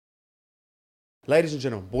Ladies and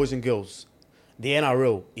gentlemen, boys and girls, the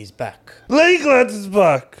NRL is back. League Lads is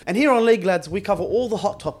back. And here on League Lads, we cover all the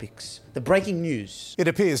hot topics, the breaking news. It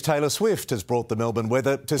appears Taylor Swift has brought the Melbourne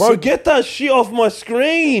weather to Bro, get that shit off my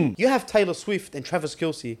screen. You have Taylor Swift and Travis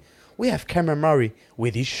Kelce. We have Cameron Murray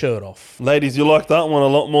with his shirt off. Ladies, you like that one a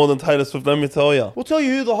lot more than Taylor Swift, let me tell you. We'll tell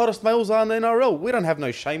you who the hottest males are in the NRL. We don't have no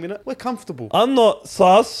shame in it. We're comfortable. I'm not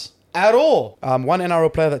sus. At all. One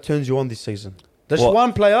NRL player that turns you on this season. There's What?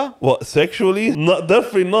 one player. What, sexually? Not,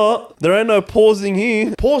 definitely not. There ain't no pausing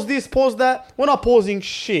here. Pause this, pause that. We're not pausing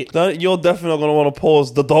shit. You're definitely not going to want to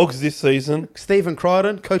pause the Dogs this season. Stephen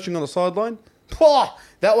Crichton coaching on the sideline. Pwah,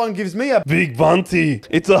 that one gives me a... Big Bunty.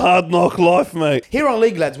 It's a hard knock life, mate. Here on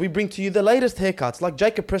League Lads, we bring to you the latest haircuts, like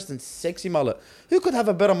Jacob Preston's sexy mullet. Who could have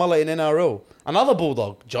a better mullet in NRL? Another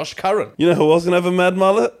Bulldog, Josh Curran. You know who was going to have a mad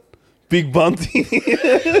mullet? Big Bunty.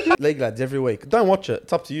 League Lads every week. Don't watch it.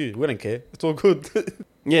 It's up to you. We don't care. It's all good.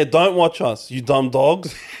 Yeah, don't watch us, you dumb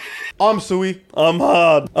dogs. I'm Sui. I'm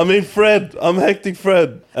hard. I mean Fred. I'm Hectic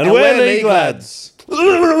Fred. And we're League Lads.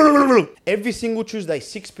 Every single Tuesday,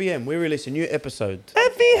 6 p.m, we release a new episode.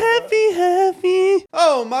 Happy, happy, happy.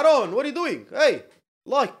 Oh, Maron, what are you doing? Hey,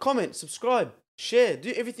 like, comment, subscribe, share.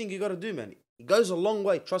 Do everything you got to do, man. It goes a long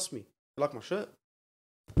way. Trust me. You like my shirt?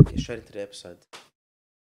 Get straight into the episode.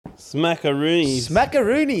 Smackaroonies.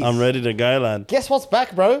 Smackaroonies. I'm ready to go, lad. Guess what's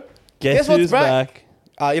back, bro? Guess what's who's back?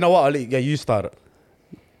 You know what, Ali? Yeah, you start it.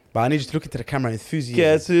 But I need you to look into the camera enthusiasm.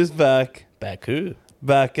 Guess who's back? Back who?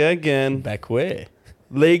 Back again. Back where?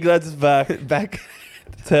 League Lads is back. Back.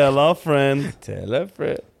 Tell our friend. Tell a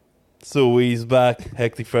friend. Sui's back.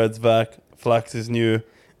 Hectic Fred's back. Flax is new.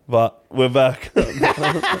 But we're back. Absolutely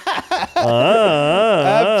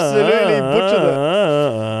butchered it.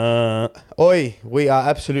 Oi, we are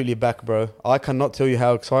absolutely back, bro. I cannot tell you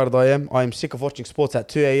how excited I am. I am sick of watching sports at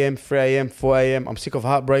 2 a.m, 3 a.m, 4 a.m. I'm sick of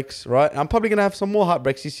heartbreaks, right? I'm probably going to have some more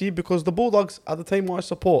heartbreaks this year because the Bulldogs are the team I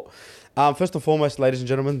support. First and foremost, ladies and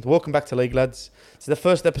gentlemen, welcome back to League Lads. It's the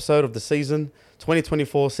first episode of the season,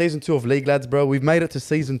 2024, season 2 of League Lads, bro. We've made it to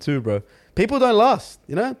season 2, bro. People don't last,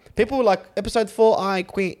 you know? People are like, episode 4, I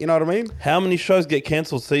quit, you know what I mean? How many shows get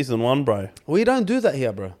cancelled season 1, bro? We don't do that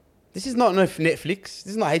here, bro. This is not no Netflix.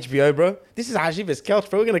 This is not HBO, bro. This is Hajiba's couch,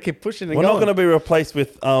 bro. We're going to keep pushing and We're going. not going to be replaced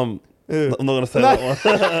with... I'm not going to say that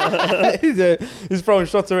one. He's throwing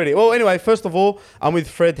shots already. Well, anyway, first of all, I'm with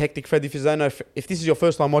Fred, Hectic Fred. If you don't know, if this is your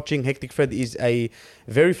first time watching, Hectic Fred is a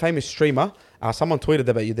very famous streamer. Someone tweeted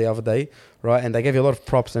about you the other day, right? And they gave you a lot of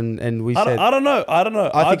props, and we said... I don't know.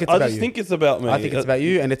 I think it's about just you. think it's about me. I think it's about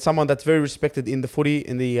you, and it's someone that's very respected in the footy,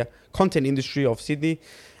 in the content industry of Sydney.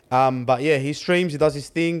 But yeah, he streams, he does his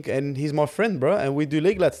thing, and he's my friend, bro. And we do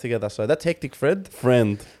League Lads together. So that's Hectic Fred.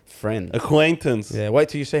 Friend. Acquaintance. Yeah, wait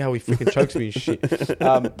till you see how he freaking chokes me and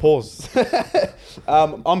shit. Pause.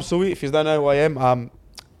 I'm Sui, if you don't know who I am.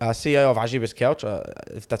 CEO of Hajiba's Couch,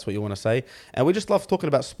 if that's what you want to say. And we just love talking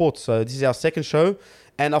about sports. So this is our second show.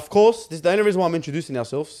 And of course, this is the only reason why I'm introducing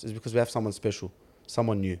ourselves is because we have someone special,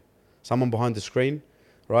 someone new, someone behind the screen,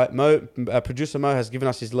 right? Producer Mo has given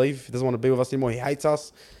us his leave. He doesn't want to be with us anymore. He hates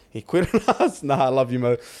us. He quit on us. Nah, I love you,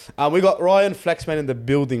 Mo. We got Ryan Flaxman in the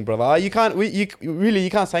building, brother. You can't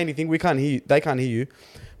say anything. We can't hear you. They can't hear you.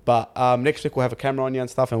 But next week we'll have a camera on you and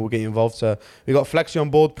stuff, and we'll get you involved. So we got Flaxy on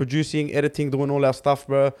board, producing, editing, doing all our stuff,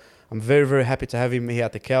 bro. I'm very, very happy to have him here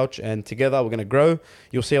at the couch, and together we're gonna grow.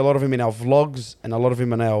 You'll see a lot of him in our vlogs, and a lot of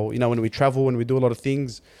him in our, when we travel, when we do a lot of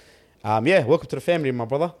things. Yeah, welcome to the family, my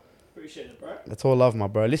brother. Appreciate it, bro. That's all love, my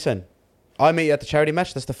bro. Listen, I met you at the charity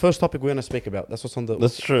match. That's the first topic we're gonna speak about. That's what's on the.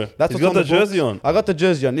 That's true. That's He's what's got on the jersey books. on. I got the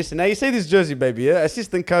jersey on. Listen, now you see this jersey, baby. Yeah,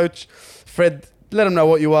 assistant coach, Fred. Let him know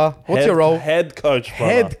what you are. What's your role? Head coach,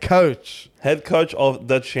 brother. Head coach. Head coach of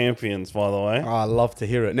the champions, by the way. Oh, I love to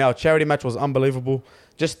hear it. Now, charity match was unbelievable.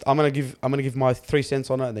 I'm gonna give my 3 cents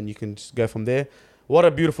on it, and then you can just go from there. What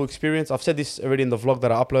a beautiful experience. I've said this already in the vlog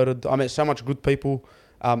that I uploaded. I met so much good people.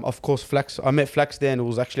 Of course, Flax. I met Flax there, and it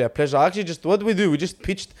was actually a pleasure. What did we do? I just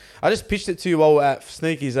pitched it to you while we're at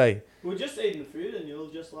Sneaky's, eh? We're just eating food and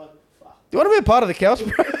you're just like, fuck. Do you want to be a part of the couch,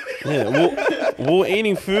 bro? Yeah, we're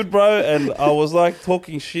eating food, bro, and I was like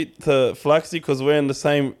talking shit to Flaxy because we're in the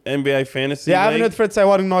same NBA fantasy Yeah, I haven't league. heard Fred say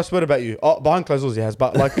one nice word about you. Oh, behind closed doors he has,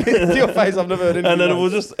 but like to your face, I've never heard anything. And then nice.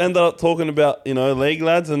 we'll just end up talking about, League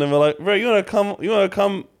Lads, and then we're like, bro, you wanna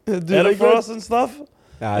come edit League for Lads? us and stuff?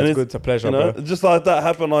 Nah, And it's good. It's a pleasure, bro. just like that,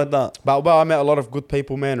 happened like that. But I met a lot of good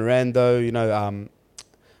people, man. Rando,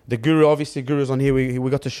 the Guru, obviously, Guru's on here. We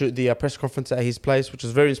got to shoot the press conference at his place, which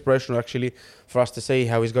was very inspirational, actually, for us to see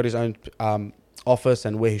how he's got his own office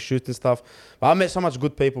and where he shoots and stuff. But I met so much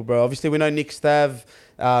good people, bro. Obviously, we know Nick Stav,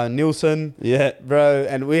 Nielsen, Yeah. bro,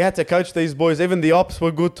 and we had to coach these boys. Even the ops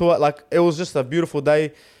were good to it. Like, it was just a beautiful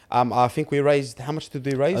day. I think we raised, how much did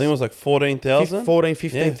we raise? I think it was like 14,000.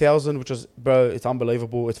 15,000, which was, bro, it's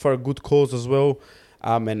unbelievable. It's for a good cause as well.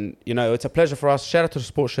 And, you know, it's a pleasure for us. Shout out to the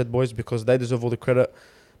Sports Shed boys because they deserve all the credit.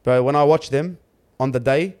 But when I watched them on the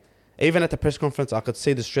day, even at the press conference, I could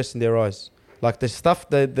see the stress in their eyes. Like the stuff,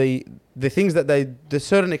 the things that the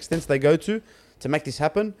certain extents they go to make this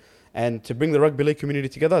happen and to bring the rugby league community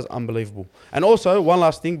together is unbelievable. And also, one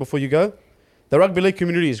last thing before you go, the rugby league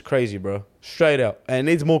community is crazy, bro. Straight out. And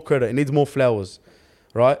it needs more credit. It needs more flowers,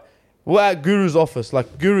 right? We're at Guru's office.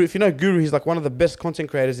 Like Guru, if you know Guru, he's like one of the best content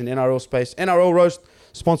creators in NRL space. NRL Roast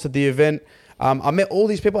sponsored the event. I met all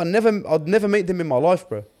these people. I'd never meet them in my life,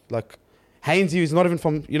 bro. Like Hainsey, who's not even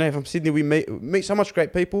from Sydney. We meet so much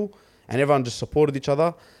great people, and everyone just supported each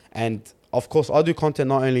other. And of course, I do content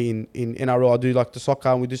not only in NRL. I do like the soccer,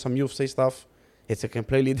 and we do some UFC stuff. It's a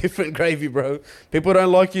completely different gravy, bro. People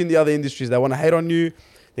don't like you in the other industries. They want to hate on you.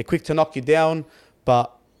 They're quick to knock you down.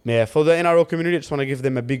 But yeah, for the NRL community, I just want to give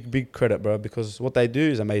them a big credit, bro, because what they do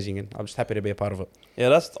is amazing, and I'm just happy to be a part of it. Yeah,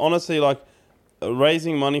 that's honestly like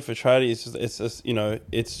raising money for charity is just, you know,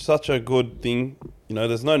 it's such a good thing. You know,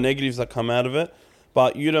 there's no negatives that come out of it.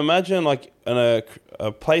 But you'd imagine like in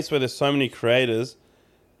a place where there's so many creators,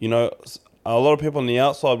 you know, a lot of people on the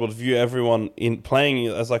outside would view everyone in playing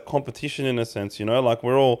as like competition in a sense, you know, like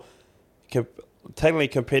we're all technically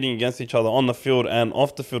competing against each other on the field and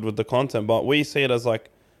off the field with the content. But we see it as like,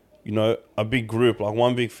 you know, a big group, like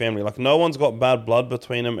one big family. Like no one's got bad blood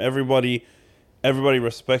between them. Everybody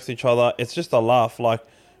respects each other. It's just a laugh. Like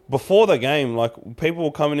before the game, like people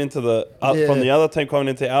were coming into from the other team coming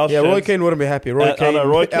into our Yeah, sheds. Roy Keane wouldn't be happy. Roy Keane, Alpha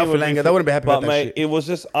Langer, they wouldn't be happy but about that mate, shit. it was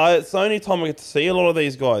just it's the only time I get to see a lot of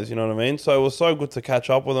these guys. You know what I mean? So it was so good to catch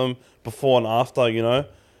up with them before and after. You know,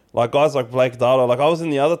 like guys like Blake Dada. Like I was in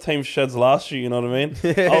the other team's sheds last year. You know what I mean?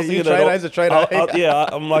 I was You trader, he's a trader.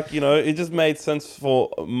 I'm like, you know, it just made sense for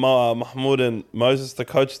Mahmoud and Moses to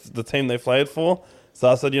coach the team they played for. So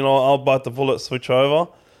I said, you know, I'll bite the bullet, switch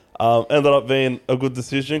over. Ended up being a good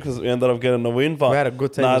decision because we ended up getting a win. But We had a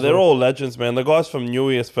good team Nah, as they're well. all legends, man. The guys from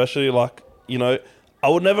Newey, especially, like, you know, I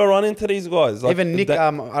would never run into these guys. Like, Even Nick, I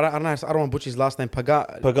don't know, I don't want to butcher his last name,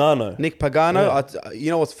 Pagano. Nick Pagano.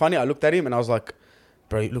 You know what's funny? I looked at him and I was like,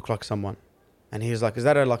 bro, you look like someone. And he was like, is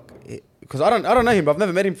that because I don't know him, but I've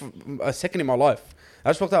never met him for a second in my life. I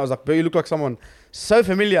just walked out, I was like, bro, you look like someone so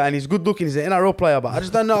familiar and he's good looking, he's an NRL player, but I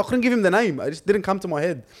just don't know, I couldn't give him the name. It just didn't come to my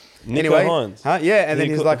head. Nico Hines. Yeah, and then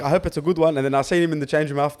Nico- he's like, I hope it's a good one. And then I seen him in the change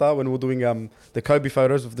room after when we were doing the Kobe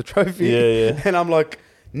photos of the trophy. Yeah. And I'm like,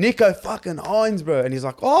 Nico fucking Hines, bro. And he's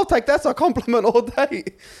like, oh, I'll take that as a compliment all day.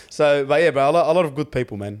 So, but yeah, bro, a lot of good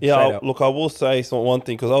people, man. Yeah, Straight up. look, I will say one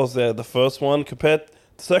thing because I was there the first one the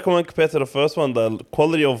second one compared to the first one, the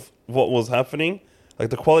quality of what was happening,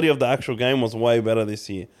 like the quality of the actual game was way better this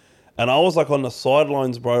year. And I was like on the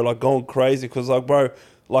sidelines, bro, like going crazy because like, bro,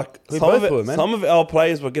 like We some both were, man. some of our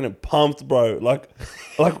players were getting pumped, bro. Like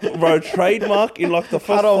bro, trademark in like the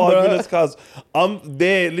first Hold on, 5 bro. minutes, cause I'm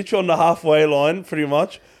there literally on the halfway line, pretty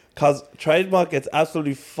much. Cause trademark gets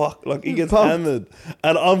absolutely fucked, like he gets Pumped. hammered,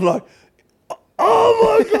 and I'm like,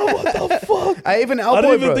 oh my god, what the fuck? Hey, even I our didn't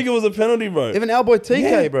boy, even bro. think it was a penalty, bro. Even our boy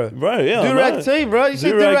TK, bro. Bro, yeah. I know. Durag T, bro. You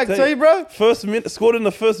said Durag T, bro. First minute, scored in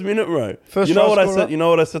the first minute, bro. First you know try what I scorer. said? You know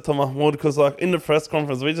what I said to Mahmoud? Because like in the press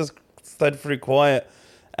conference, we just stayed pretty quiet,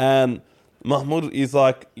 and Mahmoud is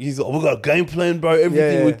like, we got a game plan, bro.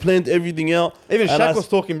 Everything Yeah. we planned everything out. Even And Shaq was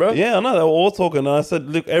talking, bro. Yeah, I know, they were all talking. And I said,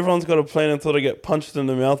 look, everyone's got a plan until they get punched in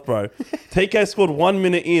the mouth, bro. TK scored 1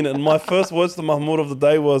 minute in, and my first words to Mahmoud of the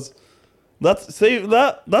day was, that's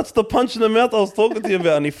the punch in the mouth I was talking to you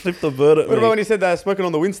about. And he flipped the bird at What about when me. he said that smoking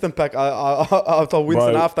on the Winston pack? I told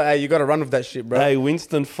Winston Bro. after, hey, you got to run with that shit, bro. Hey,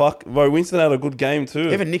 Winston, bro, Winston had a good game too.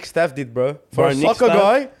 Even Nick Staff did, bro. For Bro, a Nick soccer Staff?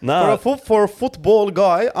 guy, Nah. for a football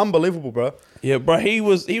guy, unbelievable, bro. Yeah, bro, he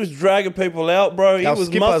was dragging people out, bro. He Our was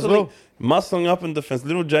skipper as well. muscling up in defense.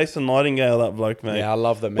 Little Jason Nightingale, that bloke, mate. Yeah, I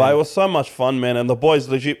love that, man. But it was so much fun, man. And the boys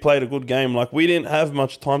legit played a good game. Like, we didn't have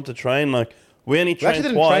much time to train. Like, we only trained actually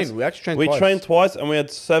didn't twice. train. We actually trained We twice. trained twice, and we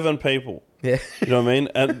had 7 people. Yeah. You know what I mean?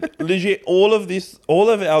 And legit, all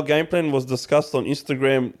of our game plan was discussed on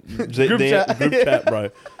Instagram Group chat. bro.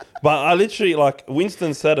 But I literally, like,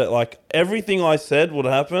 Winston said it. Like, everything I said would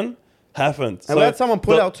happen, happened. And we had someone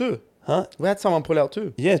pull out too. Huh? We had someone pull out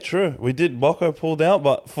too. Yeah, true. We did. Bocco pulled out,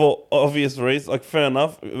 but for obvious reasons, like fair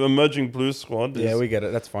enough. Emerging Blues squad. Yeah, we get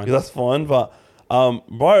it. That's fine. Yeah, that's fine. But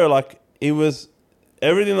bro, like it was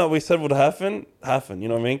everything that we said would happen. You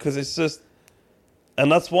know what I mean? Because it's just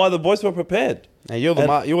and that's why the boys were prepared. And you're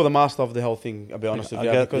And- you were the master of the whole thing. I'll be honest with I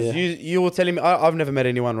you, get- because yeah. you were telling me I've never met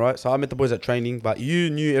anyone, right? So I met the boys at training, but you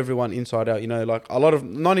knew everyone inside out. You know, like a lot of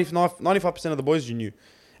 95% of the boys you knew,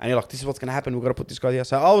 and you're like, this is what's gonna happen. We've got to put this guy here.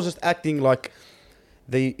 So I was just acting like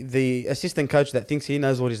the assistant coach that thinks he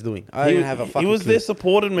knows what he's doing. I didn't have a fucking He was clue. there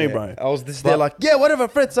supporting me, Yeah. bro. I was just But- there like, yeah, whatever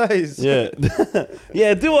Fred says. Yeah,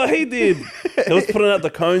 yeah. Do what he did. He was putting out the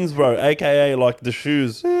cones, bro, aka like the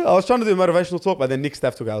shoes. I was trying to do a motivational talk, but then Nick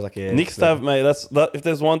Staff took it. I was like, yeah. Nick it's Stav, mate. That. If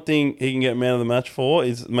there's one thing he can get man of the match for,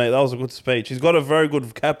 is mate. That was a good speech. He's got a very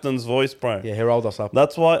good captain's voice, bro. Yeah, he rolled us up.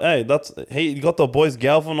 That's why. Hey, he got the boys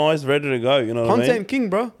galvanized, ready to go. You know what I Content mean? king,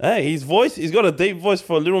 bro. Hey, his voice. He's got a deep voice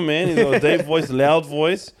for a little man. He's got a deep voice, loud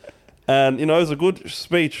voice, and you know, it was a good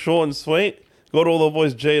speech, short and sweet. Got all the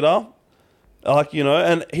boys G'd up, like you know,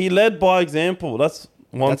 and he led by example. That's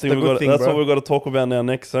one That's thing the we good got. thing, That's bro. what we've got to talk about in our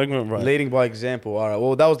next segment, bro. Leading by example. All right.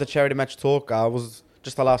 Well, that was the charity match talk. I was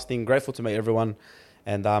just the last thing. Grateful to meet everyone,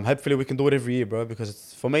 and hopefully we can do it every year, bro.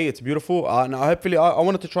 Because for me, it's beautiful. And hopefully, I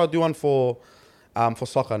wanted to try to do one for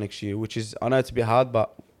soccer next year, which is I know it's a bit hard,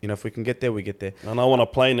 but you know if we can get there, we get there. And I want to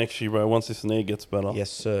play next year, bro. Once this knee gets better. Yes,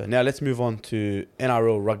 sir. Now let's move on to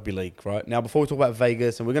NRL Rugby League, right? Now before we talk about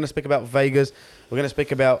Vegas, and we're going to speak about Vegas, we're going to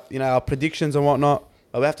speak about our predictions and whatnot.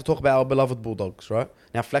 But we have to talk about our beloved Bulldogs, right?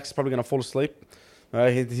 Now Flex is probably going to fall asleep. Right?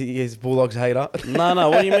 He's Bulldogs hater. No.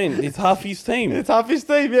 What do you mean? It's half his team. It's half his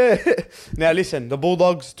team, yeah. Now listen, the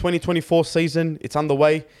Bulldogs 2024 season, it's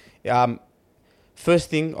underway. First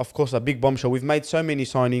thing, of course, a big bombshell. We've made so many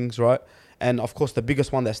signings, right? And of course, the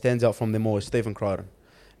biggest one that stands out from them all is Stephen Crichton.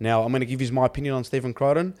 Now, I'm going to give you my opinion on Stephen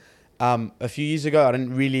Crichton. A few years ago, I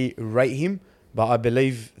didn't really rate him, but I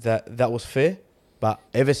believe that was fair. But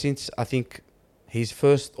ever since, I think his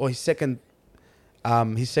second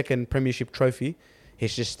premiership trophy,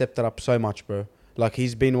 he's just stepped it up so much, bro. Like,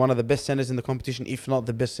 he's been one of the best centers in the competition, if not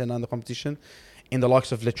the best center in the competition. In the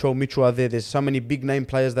likes of Latrell Mitchell are there. There's so many big name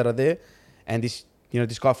players that are there. And this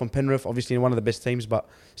guy from Penrith, obviously one of the best teams, but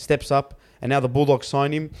steps up. And now the Bulldogs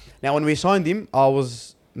sign him. Now, when we signed him, I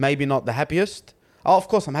was maybe not the happiest. Oh, of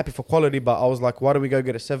course, I'm happy for quality, but I was like, why don't we go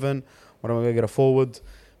get a 7? Why don't we go get a forward?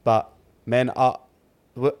 But, man,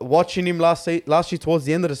 watching him last year towards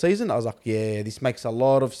the end of the season, I was like, yeah, this makes a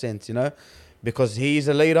lot of sense, because he's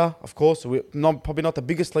a leader, of course. Probably not the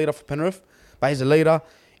biggest leader for Penrith, but he's a leader.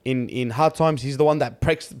 In hard times, he's the one that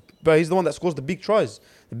breaks, but he's the one that scores the big tries,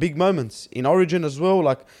 the big moments in Origin as well.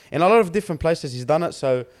 Like in a lot of different places, he's done it.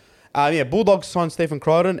 So, Bulldogs signed Stephen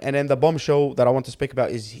Crichton, and then the bombshell that I want to speak about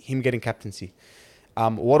is him getting captaincy.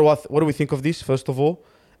 What do we think of this? First of all,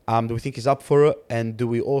 do we think he's up for it, and do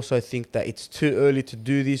we also think that it's too early to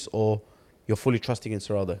do this, or you're fully trusting in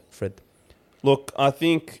Serraldo, Fred? Look, I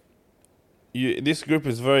think this group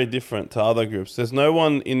is very different to other groups. There's no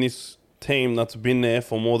one in this team that's been there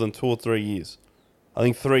for more than 2 or 3 years. I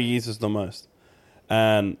think 3 years is the most.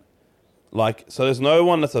 And so there's no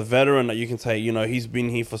one that's a veteran that you can say, he's been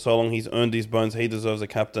here for so long, he's earned his bones, he deserves a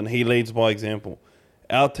captain, he leads by example.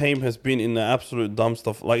 Our team has been in the absolute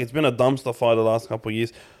dumpster. It's been a dumpster fire the last couple of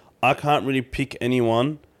years. I can't really pick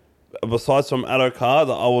anyone besides from Addo-Carr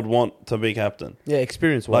that I would want to be captain. Yeah,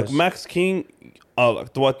 experience-wise. Like Max King,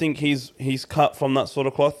 do I think he's cut from that sort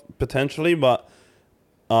of cloth? Potentially, but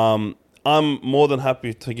I'm more than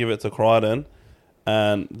happy to give it to Crichton.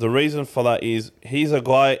 And the reason for that is he's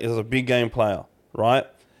a big game player, right?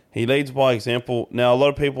 He leads by example. Now, a lot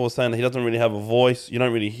of people are saying that he doesn't really have a voice. You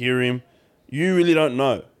don't really hear him. You really don't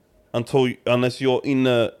know unless you're on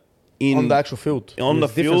the actual field. on the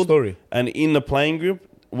It's a different field story. and in the playing group,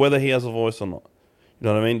 whether he has a voice or not. You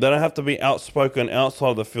know what I mean? They don't have to be outspoken outside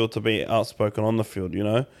of the field to be outspoken on the field,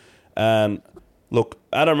 And look,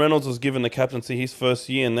 Adam Reynolds was given the captaincy his first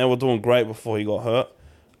year, and they were doing great before he got hurt.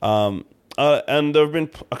 And there have been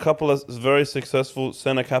a couple of very successful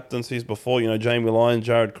centre captaincies before, Jamie Lyon,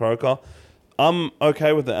 Jared Croker. I'm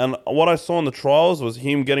okay with it. And what I saw in the trials was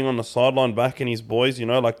him getting on the sideline backing his boys,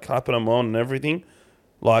 clapping them on and everything.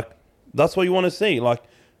 That's what you want to see.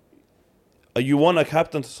 You want a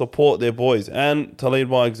captain to support their boys and to lead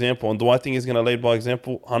by example. And do I think he's going to lead by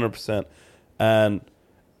example? 100%. And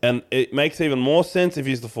it makes even more sense if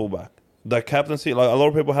he's the fullback. The captaincy, a lot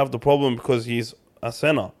of people have the problem because he's a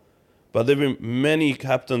centre. But there have been many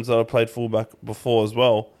captains that have played fullback before as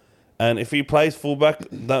well. And if he plays fullback,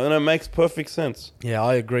 then it makes perfect sense. Yeah,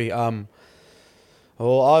 I agree. I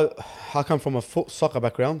come from a soccer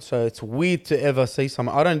background, so it's weird to ever see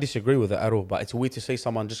someone. I don't disagree with it at all, but it's weird to see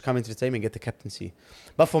someone just come into the team and get the captaincy.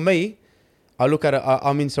 But for me, I look at it.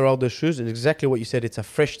 I'm in Serraldo's shoes, and exactly what you said. It's a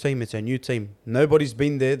fresh team. It's a new team. Nobody's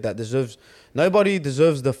been there that deserves. Nobody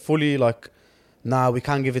deserves the fully nah, we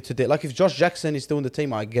can't give it to like if Josh Jackson is still in the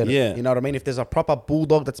team, I get it. Yeah. You know what I mean? If there's a proper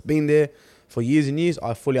bulldog that's been there for years and years,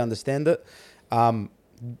 I fully understand it.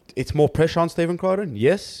 It's more pressure on Stephen Crichton,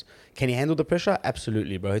 yes. Can he handle the pressure?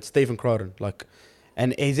 Absolutely, bro. It's Stephen Crichton, like,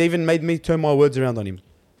 and he's even made me turn my words around on him.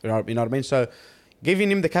 You know what I mean? So, giving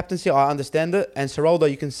him the captaincy, I understand it. And Seraldo,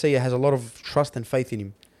 you can see, has a lot of trust and faith in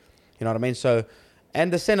him. You know what I mean? So,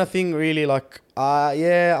 and the centre thing, really, like,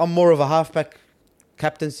 yeah, I'm more of a halfback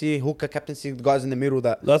captaincy, hooker captaincy, the guys in the middle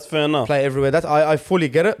that That's fair enough. play everywhere. That's I fully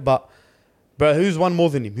get it, but bro, who's won more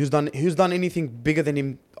than him? Who's done anything bigger than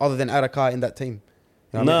him other than Adaka in that team?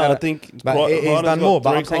 You know what No, I mean? I think But Crichton's he's done got more. But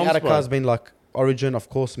 3 I'm saying comps, bro. Adaka's been like Origin, of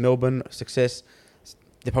course, Melbourne, success.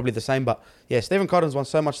 They're probably the same, but yeah, Stephen Crichton's won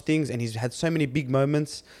so much things, and he's had so many big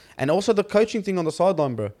moments, and also the coaching thing on the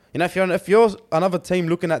sideline, bro. You know, if you're another team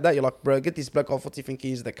looking at that, you're like, bro, get this bloke off. What do you think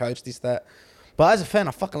he is, the coach, this, that? But as a fan,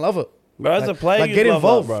 I fucking love it. Bro, as Like- a player, like, you get love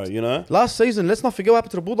involved. that, bro, you know? Last season, let's not forget what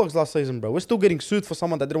happened to the Bulldogs last season, bro. We're still getting sued for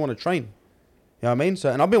someone that didn't want to train. You know what I mean?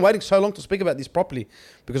 So, and I've been waiting so long to speak about this properly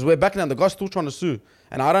because we're back now. The guy's still trying to sue,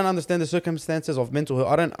 and I don't understand the circumstances of mental health.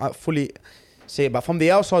 I don't fully see it, but from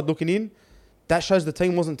the outside looking in, that shows the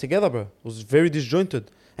team wasn't together, bro. It was very disjointed.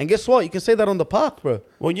 And guess what? You can say that on the park, bro.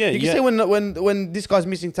 Well, yeah, You can say when this guy's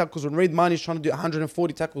missing tackles, when Reid Marnie's trying to do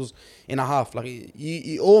 140 tackles in a half, like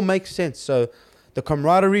it all makes sense. So the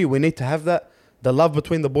camaraderie, we need to have that. The love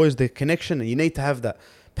between the boys, the connection, you need to have that.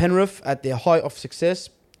 Penrith at their height of success,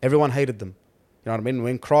 everyone hated them. You know what I mean?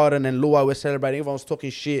 When Crichton and Luai were celebrating, everyone was talking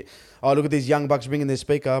shit. Oh, look at these young bucks bringing their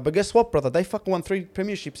speaker. But guess what, brother? They fucking won 3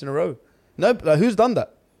 premierships in a row. No, who's done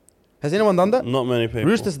that? Has anyone done that? Not many people.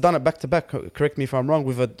 Roosters done it back to back. Correct me if I'm wrong.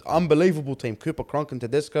 With an unbelievable team, Cooper Cronk and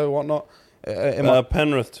Tedesco, whatnot.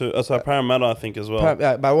 Penrith too. Sorry, Parramatta, I think as well.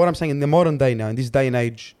 But what I'm saying in the modern day now, in this day and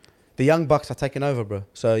age, the young bucks are taking over, bro.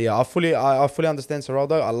 So yeah, I fully understand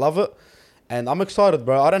Seraldo. I love it, and I'm excited,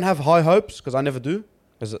 bro. I don't have high hopes because I never do.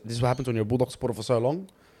 Because this is what happens when you're a Bulldog supporter for so long.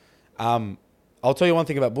 I'll tell you one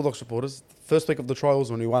thing about Bulldog supporters. First week of the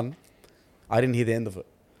trials when we won, I didn't hear the end of it.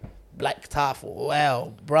 Black Tough,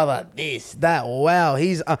 wow, brother, this, that, wow,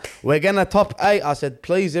 we're gonna top 8. I said,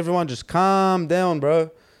 please, everyone, just calm down, bro. You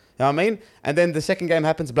know what I mean? And then the second game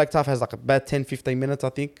happens. Black Tough has like a bad 10, 15 minutes, I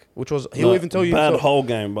think, which was, he'll even tell you. Bad himself. whole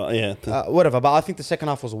game, but yeah. Whatever, but I think the second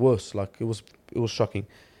half was worse. Like, it was shocking.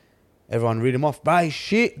 Everyone read him off. Bro,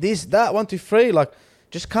 shit, this, that, 1, 2, 3. Like,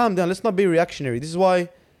 just calm down. Let's not be reactionary. This is why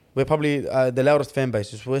we're probably the loudest fan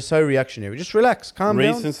base. We're so reactionary. Just relax, calm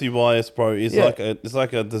down. Recency bias, bro, is it's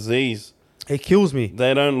like a disease. It kills me.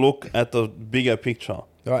 They don't look at the bigger picture.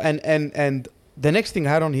 Right, and the next thing I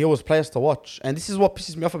had on here was players to watch. And this is what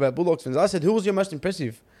pisses me off about Bulldogs fans. I said, who was your most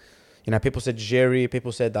impressive? You know, people said Jerry.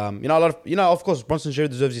 People said, a lot of, of course, Bronson Jerry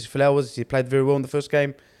deserves his flowers. He played very well in the first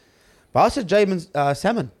game. But I said Jamin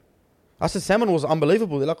Salmon. I said Salmon was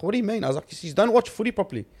unbelievable. They're like, what do you mean? I was like, you don't watch footy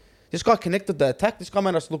properly. This guy connected the attack. This guy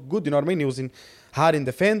made us look good. You know what I mean? He was hard in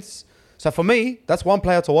defense. So for me, that's one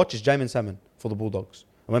player to watch is Jamin Salmon for the Bulldogs.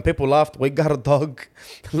 And when people laughed, we got a dog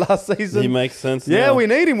last season. He makes sense. Yeah, now. we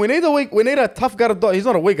need him. We need a tough guard dog. He's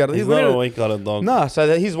not a weak guard. He's not a weak guard dog. Nah,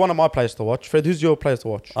 so he's one of my players to watch. Fred, who's your players to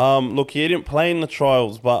watch? Look, he didn't play in the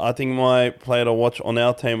trials, but I think my player to watch on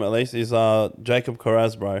our team at least is Jacob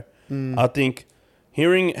Carraz, bro. I think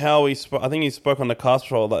hearing how he spoke, I think he spoke on the cast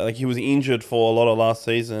patrol, like he was injured for a lot of last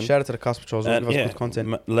season. Shout out to the Cast Patrols. Give us good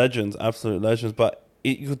content. Legends, absolute legends. But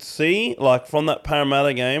you could see, like, from that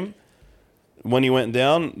Parramatta game, when he went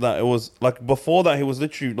down, that it was, like, before that, he was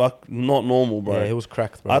literally, like, not normal, bro. Yeah, he was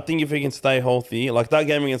cracked, bro. I think if he can stay healthy, like, that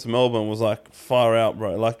game against Melbourne was, like, far out,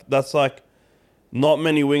 bro. Like, that's, like, not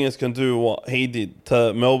many wingers can do what he did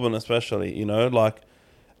to Melbourne, especially, like,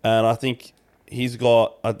 and I think he's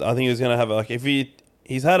got, I think he's going to have, like, if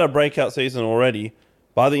he's had a breakout season already,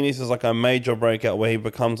 but I think this is, like, a major breakout where he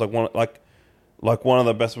becomes, like, one of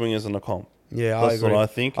the best wingers in the comp. Yeah, That's I agree. what I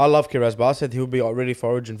think. I love Kiraz, but I said he'll be ready for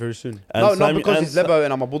Origin very soon. And not because he's Lebo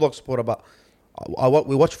and I'm a Bulldog supporter, but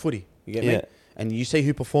we watch footy. You get me? And you see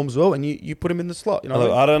who performs well, and you put him in the slot. You know,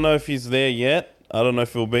 Look, I don't know if he's there yet. I don't know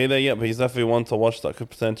if he'll be there yet, but he's definitely one to watch that could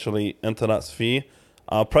potentially enter that sphere.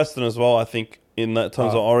 Preston as well, I think, in that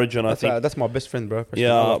terms of Origin, I think that's my best friend, bro. Preston.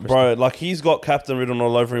 Yeah, bro. Like, he's got captain written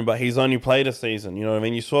all over him, but he's only played a season. You know what I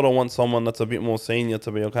mean? You sort of want someone that's a bit more senior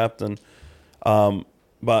to be your captain.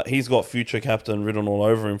 But he's got future captain written all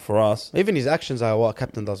over him for us. Even his actions are what a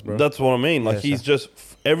captain does, bro. That's what I mean. Like, he's just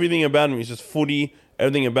everything about him is just footy.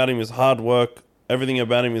 Everything about him is hard work. Everything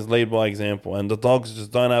about him is lead by example. And the Dogs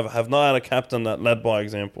just have not had a captain that led by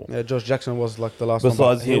example. Yeah, Josh Jackson was like the last Besides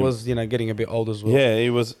one. But him. He was, getting a bit old as well. Yeah,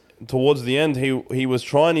 he was towards the end. He was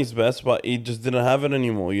trying his best, but he just didn't have it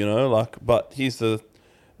anymore. But he's the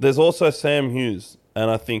there's also Sam Hughes,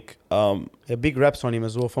 and I think Big raps on him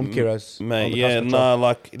as well from Kiros. mate,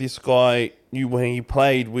 like this guy, when he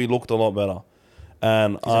played, we looked a lot better.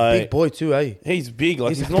 And He's a big boy too, eh? he's big, like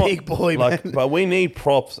He's he's a not big boy, like, man. but we need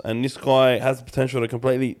props, and this guy has the potential to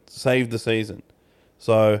completely save the season.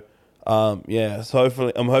 So, so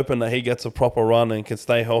hopefully, I'm hoping that he gets a proper run and can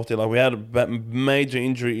stay healthy. Like we had major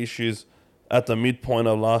injury issues at the midpoint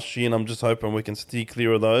of last year, and I'm just hoping we can steer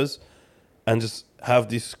clear of those and just have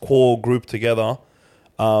this core group together.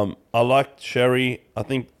 I liked Sherry. I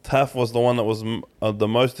think Taff was the one that was the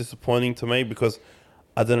most disappointing to me because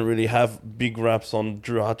I didn't really have big raps on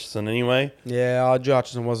Drew Hutchison anyway. Yeah, Drew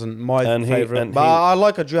Hutchison wasn't my And he- favourite. and But he- I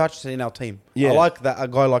like a Drew Hutchison in our team. Yeah. I like that a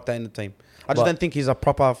guy like that in the team. I just But- don't think he's a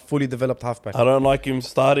proper, fully developed halfback. I don't like him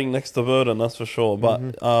starting next to Burden, that's for sure. But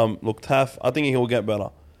Mm-hmm. look, Taff, I think he'll get better.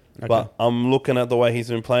 But I'm looking at the way he's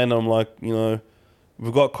been playing, and I'm like,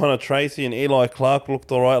 we've got Connor Tracy and Eli Clark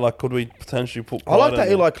looked all right. Like, could we potentially put I like Crichton that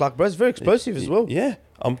there? Eli Clark, bro. It's very explosive as well. Yeah,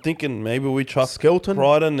 I'm thinking maybe we chuck Skelton.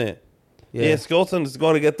 Crichton there. Yeah. Yeah, Skelton's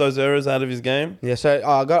got to get those errors out of his game. Yeah, so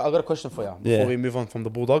I got a question for you before Yeah. we move on from the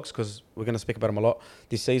Bulldogs because we're going to speak about them a lot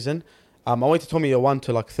this season. I want you to tell me your 1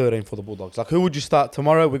 to 13 for the Bulldogs. Like, who would you start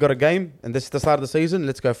tomorrow? We got a game, and this is the start of the season.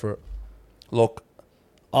 Let's go for it. Look,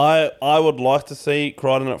 I would like to see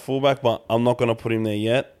Crichton at fullback, but I'm not going to put him there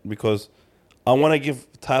yet because I want to give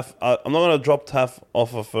Taff. I'm not going to drop Taff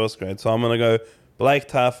off of first grade, so I'm going to go Blake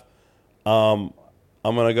Taff. I'm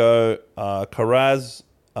going to go Karaz,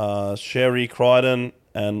 Sherry, Crichton,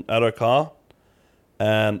 and Adokar,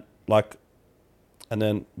 and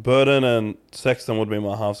then Burden and Sexton would be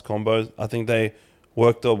my halves combos. I think they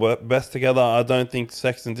worked their best together. I don't think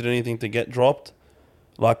Sexton did anything to get dropped.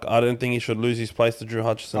 Like, I don't think he should lose his place to Drew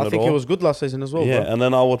Hutchison at all. I think he was good last season as well, Yeah, bro. and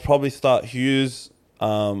then I would probably start Hughes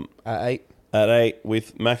At 8. at 8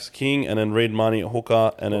 with Max King, and then Reed Money at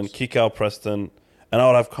hooker, and then Kikau Preston, and I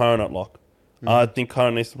would have Curran at lock. I think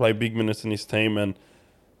Curran needs to play big minutes in his team, and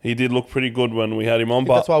he did look pretty good when we had him on. I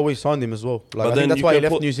think that's why we signed him as well. Like, I think that's you why he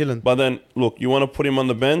can left New Zealand. But then, look, you want to put him on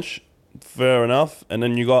the bench, fair enough, and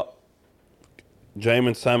then you got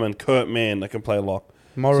Jamin Salmon, Kurt Mann that can play lock.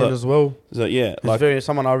 Moran as well. So yeah, He's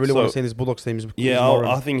someone I really want to so- see in this Bulldogs team. Is yeah,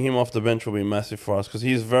 Moran. I think him off the bench will be massive for us because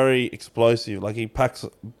he's very explosive. Like, he packs a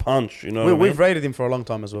punch, you know. we, what I mean? we've rated him for a long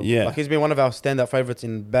time as well. Yeah. Like, he's been one of our standout favourites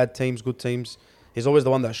in bad teams, good teams. He's always the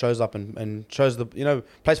one that shows up and shows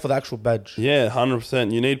plays for the actual badge. Yeah,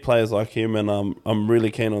 100%. You need players like him, and I'm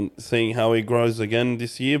really keen on seeing how he grows again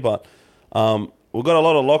this year. But we've got a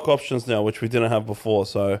lot of lock options now, which we didn't have before.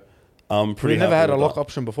 So I'm pretty. We never happy had a with lock that.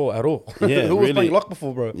 option before at all. Yeah, Who was really. playing lock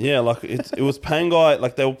before, bro? Yeah, like it was Pangai.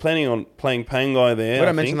 Like, they were planning on playing Pangai there. We I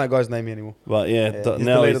don't mention think. that guy's name anymore. But yeah, Yeah, he's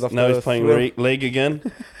now deleted off now the he's playing thrill. league again.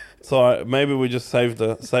 So maybe we just saved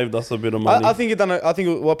us a bit of money. I think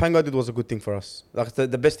what Pangai did was a good thing for us. Like, it's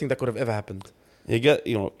the best thing that could have ever happened. But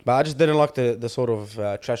I just didn't like the sort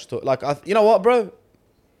of trash talk. Like, you know what, bro?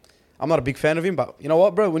 I'm not a big fan of him, but you know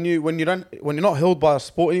what, bro? When you're not held by a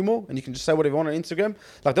sport anymore, and you can just say whatever you want on Instagram.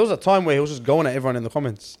 Like, there was a time where he was just going at everyone in the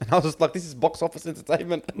comments, and I was just like, this is box office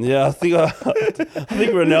entertainment. Yeah, I think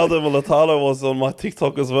Ronaldo Mulatalo was on my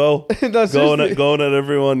TikTok as well. No, seriously. going at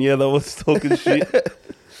everyone. Yeah, that was talking shit.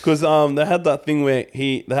 Because they had that thing where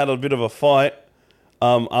they had a bit of a fight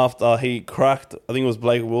after he cracked. I think it was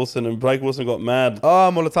Blake Wilson, and Blake Wilson got mad.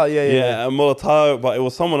 Oh, Mulatalo, yeah. Yeah, and Mulatalo, but it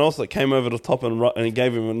was someone else that came over the top and he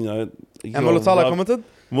gave him, And Mulatalo commented?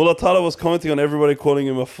 Mulatalo was commenting on everybody calling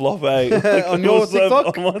him a flop, eh? On It your was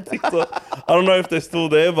TikTok? on my TikTok. I don't know if they're still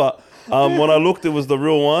there, but when I looked, it was the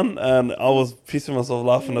real one, and I was pissing myself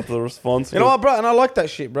laughing at the response. You know what, bro? And I like that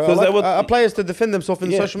shit, bro. I 'Cause they like, were- players to defend themselves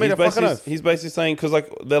in social media. Fucking oath. he's basically saying, because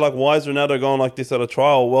they're like, why is Ronaldo going like this at a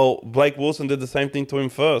trial? Well, Blake Wilson did the same thing to him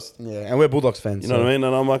first. Yeah, and we're Bulldogs fans. You know what I mean?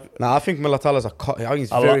 And I'm like, Nah, I think Mulatalo's I think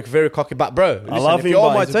he's I very, like- very cocky. But bro, listen, love if him, you're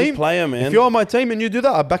on but my he's a good team, player, man. if you're on my team and you do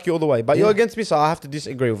that, I back you all the way. But you're Yeah. against me, so I have to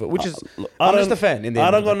disagree with it. Which is, I I'm just don't- a fan. In the I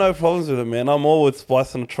end don't of got the no problems with it, man. I'm all with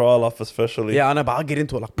spicing a trial up, especially. day. Yeah, I know, but I'll get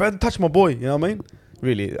into it. Like, bro, touch my boy. You know what I mean?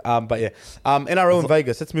 Really. But yeah. NRL in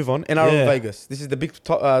Vegas. Let's move on. NRL in Yeah. Vegas. This is the big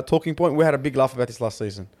talking point. We had a big laugh about this last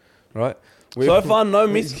season, right? So far, no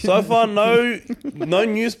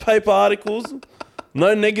newspaper articles,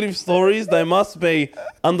 no negative stories. They must be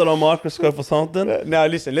under a microscope or something. Now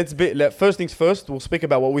listen, first things first, we'll speak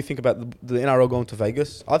about what we think about the NRL going to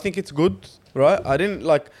Vegas. I think it's good, right? I didn't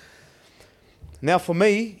like... Now for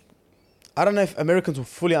me, I don't know if Americans will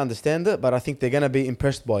fully understand it, but I think they're going to be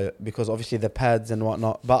impressed by it because obviously the pads and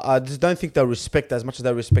whatnot. But I just don't think they'll respect as much as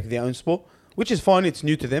they respect their own sport, which is fine. It's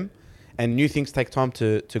new to them and new things take time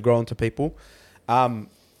to grow into people.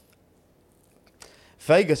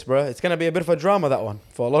 Vegas, bro. It's gonna be a bit of a drama, that one,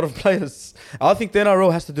 for a lot of players. I think the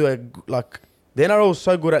NRL has to do the NRL is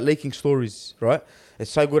so good at leaking stories, right? It's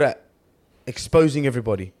so good at exposing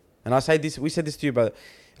everybody. And I say this, we said this to you, but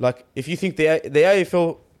like, if you think the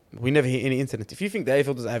AFL, we never hear any incidents. If you think the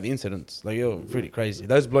AFL doesn't have incidents, like, you're pretty crazy.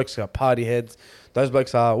 Those blokes are party heads. Those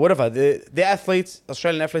blokes are whatever. The athletes,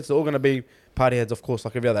 Australian athletes, they're all gonna be party heads, of course,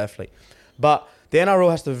 like every other athlete. But the NRL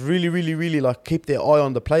has to really, really, really like keep their eye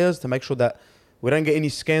on the players to make sure that we don't get any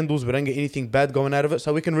scandals, we don't get anything bad going out of it,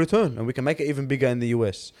 so we can return and we can make it even bigger in the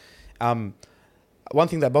US. One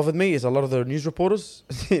thing that bothered me is a lot of the news reporters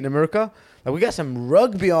in America. Like, we got some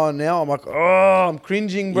rugby on now. I'm like, oh, I'm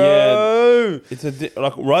cringing, bro. It's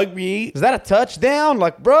like rugby. Is that a touchdown?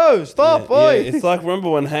 Like, bro, stop, boy. Yeah, it's like, remember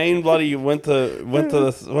when Hayne bloody went to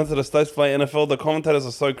the States to play NFL? The commentators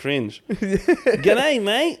are so cringe. G'day,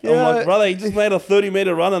 mate. I'm Yeah. like, brother, he just made a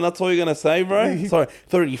 30-meter run, and that's all you're gonna say, bro? Sorry,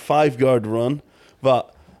 35-yard run.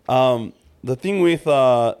 But the thing with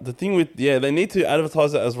they need to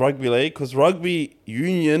advertise it as rugby league, because rugby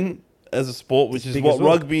union as a sport, which It's is big what as well.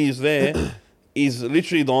 rugby is there, is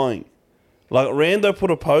literally dying. Like, Rando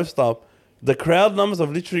put a post up. The crowd numbers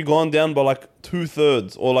have literally gone down by like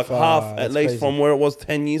 2/3 or like half at that's least crazy. from where it was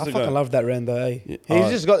 10 years I ago. fucking love that Rando, eh? Yeah, He's uh,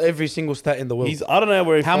 just got every single stat in the world. I don't know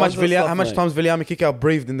where he How much finds that stuff, how much mate. times Viliami Kikau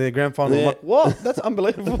breathed in the grand final? I'm Yeah. like, what? That's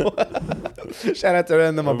unbelievable. Shout out to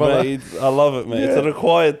Rando, my brother. Mate, I love it, mate. It's an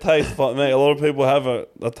acquired taste, but mate, a lot of people have a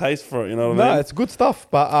taste for it. You know what I No, mean? it's good stuff.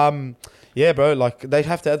 But yeah, bro, like, they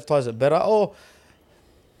have to advertise it better. Or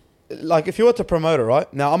like, if you were to promote it,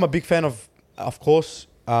 right? Now, I'm a big fan of course,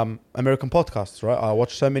 American podcasts, right? I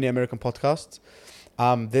watch so many American podcasts.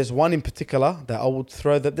 There's one in particular that I would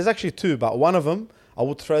throw there's actually two, but one of them I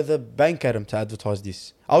would throw the bank at him to advertise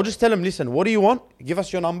this. I'll just tell him, listen, what do you want? Give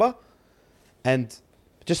us your number, and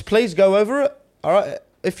just please go over it. All right.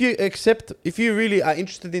 If you really are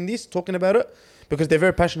interested in this, talking about it, because they're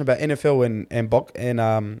very passionate about NFL and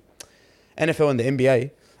NFL and the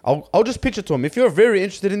NBA, I'll just pitch it to them. If you're very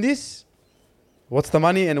interested in this, what's the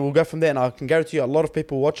money? And we'll go from there. And I can guarantee you a lot of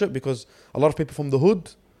people watch it, because a lot of people from the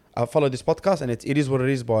hood follow this podcast, and it is what it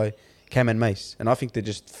is by Cam and Mace. And I think they're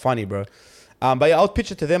just funny, bro. But yeah, I'll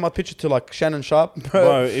pitch it to them. I'll pitch it to like Shannon Sharp,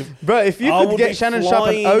 bro. If you I could would get be Shannon Sharp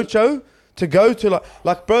and flying- Ocho to go to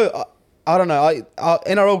bro, I don't know.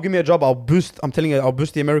 NRL, give me a job. I'm telling you, I'll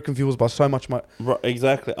boost the American viewers by so much. Bro,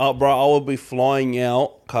 exactly. Bro, I would be flying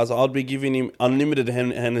out because I'd be giving him unlimited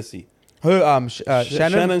Hennessy. Who? Shannon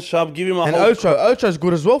Shannon Sharp, give him a and whole... Ocho. Ocho's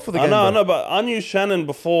good as well for the game. I bro. know, but I knew Shannon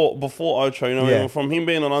before Ocho. You know, Yeah. from him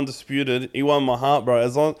being an undisputed, he won my heart, bro.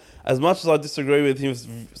 As much as I disagree with his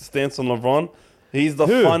stance on LeBron, he's the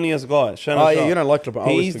Who? funniest guy. Shannon Oh Sharp. yeah, you don't like LeBron. I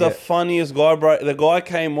always He's the forget. funniest guy, bro. The guy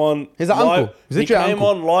came on. He's an live, uncle. He's he literally an came uncle.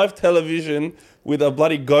 on live television with a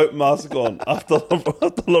bloody goat mask on after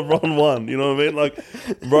LeBron won. You know what I mean? Like,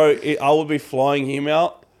 bro, I would be flying him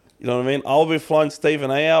out. You know what I mean? I would be flying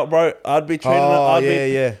Stephen A out, bro. I'd be treating Oh,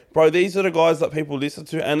 it. yeah. Bro, these are the guys that people listen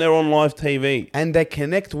to, and they're on live TV. And they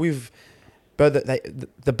connect with, bro. The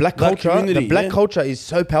black Black culture. community, The black yeah. culture is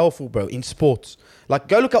so powerful, bro. In sports, like,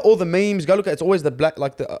 go look at all the memes. Go look at, it's always the black,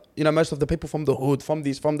 like most of the people from the hood, from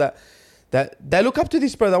this, from that. That they look up to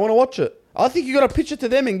this, bro. They want to watch it. I think you got to pitch it to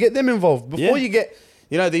them and get them involved before Yeah. you get,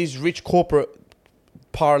 these rich corporate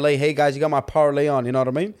parlay. Hey guys, you got my parlay on. You know what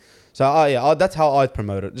I mean? So that's how I'd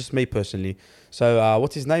promote it. Just me personally. So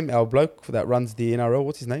what's his name? Our bloke that runs the NRL.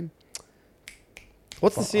 What's his name?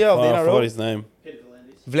 What's the CEO of the I forgot NRL? his name. Peter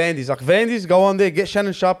V'landys. Vlandis. Like, Vlandis, go on there, get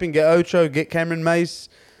Shannon Sharping, get Ocho, get Cameron Mace.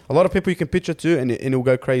 A lot of people you can picture to, and it'll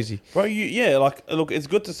go crazy. Bro, look, it's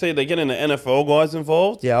good to see they're getting the NFL guys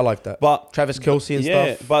involved. Yeah, I like that. But Travis Kelce and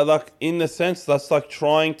yeah, stuff. but like in the sense that's like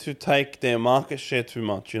trying to take their market share too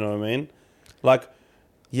much. You know what I mean? Like,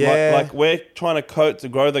 Yeah. like we're trying to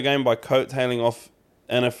grow the game by coattailing off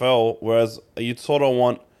NFL, whereas you'd sort of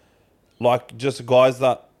want like just guys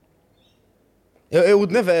that It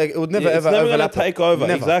would never it's ever never going to overlap. take over.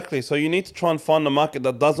 Never. Exactly. So you need to try and find a market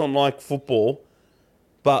that doesn't like football,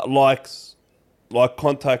 but likes like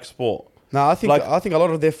contact sport. No, I think Like- a lot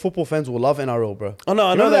of their football fans will love NRL, bro. I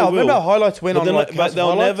know Remember they our- will. Remember our highlights went But, on they're like not- but House of they'll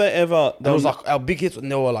Highlights? never ever. And it was like our big hits,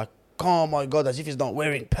 and they were like, "Oh my god, as if he's not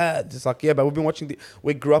wearing pads." It's like, yeah, but we've been watching.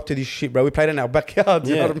 We grew up to this shit, bro. We played in our backyard.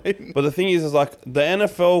 You know what I mean? But the thing is like the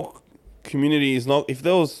NFL community is not. If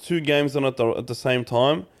there was two games on at the same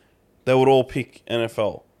time, they would all pick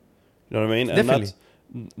NFL. You know what I mean? Definitely.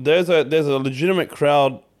 And there's a legitimate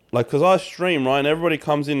crowd. Like, because I stream, right, and everybody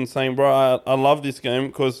comes in saying, "Bro, I love this game,"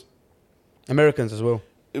 because Americans as well.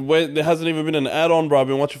 where there hasn't even been an add-on, bro. I've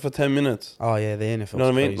been watching for 10 minutes. Oh yeah, the NFL. You know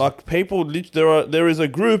what I mean? Like people, there is a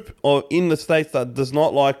group in the States that does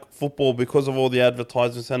not like football because of all the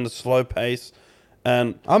advertisements and the slow pace.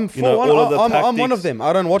 And I'm one of them.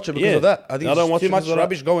 I don't watch it because of that. I think there's too much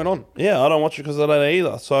rubbish going on. Yeah, I don't watch it because of that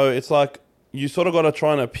either. So it's like you sort of got to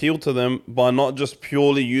try and appeal to them by not just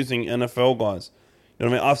purely using NFL guys. You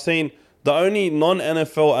know what I mean? I've seen the only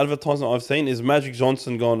non-NFL advertisement I've seen is Magic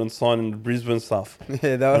Johnson going and signing the Brisbane stuff.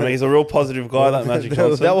 Yeah, I mean, he's a real positive guy, that Magic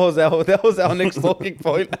Johnson. That was our next talking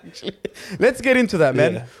point, actually. Let's get into that,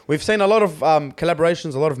 man. Yeah. We've seen a lot of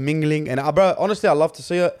collaborations, a lot of mingling, and bro, honestly, I love to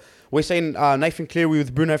see it. We've seen Nathan Cleary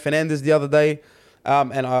with Bruno Fernandes the other day,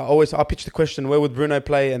 and I pitched the question, where would Bruno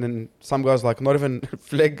play? And then some guys like, not even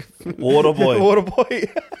Fleg.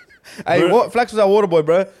 Waterboy. Hey, Flax was our water boy,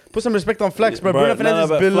 bro. Put some respect on Flax, bro. Bruno Fernandes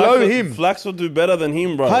is below him. Flax would do better than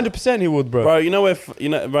him, bro. 100% he would, bro. Bro, you know where,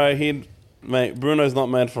 bro, mate, Bruno's not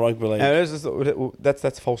made for rugby league.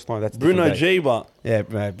 That's false line. That's Bruno G, but yeah,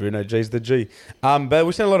 mate, Bruno G's the G. But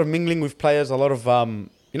we've seen a lot of mingling with players. A lot of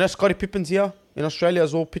Scottie Pippen's here in Australia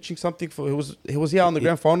as well, pitching something for. He was here on the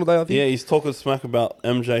grand final day, I think. Yeah, he's talking smack about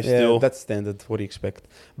MJ still. Yeah, that's standard. What do you expect?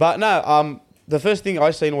 But no, the first thing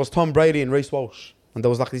I seen was Tom Brady and Reece Walsh. And there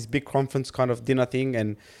was like this big conference kind of dinner thing,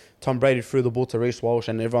 and Tom Brady threw the ball to Reece Walsh,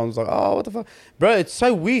 and everyone was like, "Oh, what the fuck, bro? It's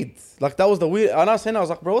so weird." Like that was the weird. And I was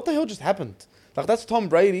like, "Bro, what the hell just happened?" Like that's Tom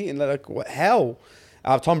Brady, and like how?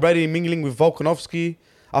 Tom Brady mingling with Volkanovski.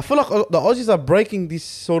 I feel like the Aussies are breaking this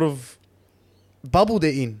sort of bubble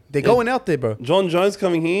they're in. They're going out there, bro. John Jones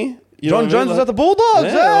coming here. John Jones was at the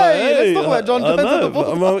Bulldogs. Yeah, hey, let's talk about John Jones at the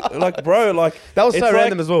Bulldogs. Like, bro, like that was so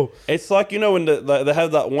random as well. It's like, you know, when they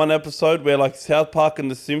have that one episode where like South Park and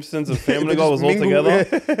The Simpsons and Family Guy was all together.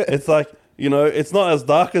 It's like, you know, it's not as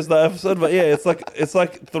dark as that episode, but yeah, it's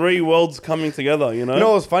like three worlds coming together. You know. You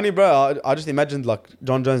know what's funny, bro? I just imagined like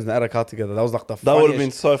John Jones and Adakar together. That was like the that would have been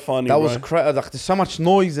so funny. That was like there's so much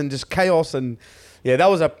noise and just chaos and. Yeah, that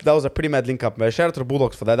was a pretty mad link up, man. Shout out to the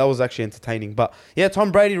Bulldogs for that. That was actually entertaining. But yeah,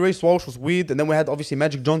 Tom Brady, Reece Walsh was weird, and then we had obviously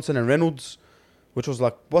Magic Johnson and Reynolds, which was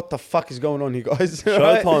like, what the fuck is going on here, guys?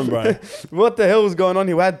 Showtime, bro. What the hell was going on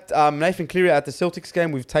here? We had Nathan Cleary at the Celtics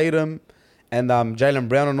game with Tatum and Jaylen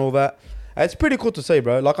Brown and all that. It's pretty cool to see,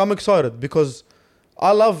 bro. Like I'm excited because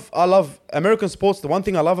I love American sports. The one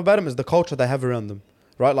thing I love about them is the culture they have around them,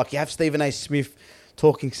 right? Like you have Stephen A. Smith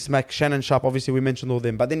talking smack, Shannon Sharp, obviously we mentioned all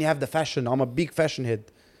them. But then you have the fashion. I'm a big fashion head.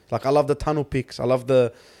 Like I love the tunnel pics. I love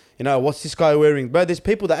the, what's this guy wearing? Bro, there's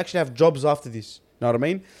people that actually have jobs after this. You know what I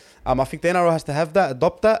mean? I think the NRL has to have that,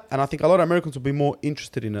 adopt that. And I think a lot of Americans will be more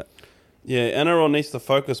interested in it. Yeah, NRL needs to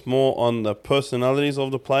focus more on the personalities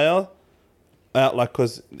of the player.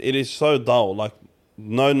 Because it is so dull. Like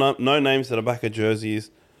no names at the back of jerseys.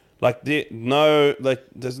 Like there's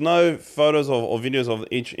no photos or videos of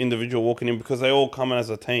each individual walking in because they all come in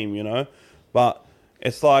as a team, you know. But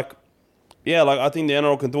it's like, yeah, like I think the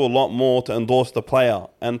NRL can do a lot more to endorse the player,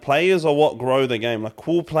 and players are what grow the game. Like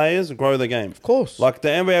cool players grow the game. Of course. Like the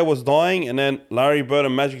NBA was dying, and then Larry Bird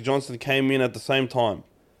and Magic Johnson came in at the same time,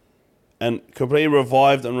 and completely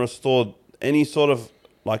revived and restored any sort of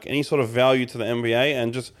value to the NBA,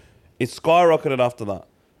 and just it skyrocketed after that.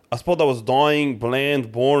 A sport that was dying,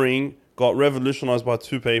 bland, boring, got revolutionized by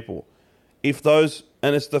two people.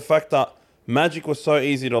 And it's the fact that Magic was so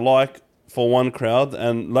easy to like for one crowd,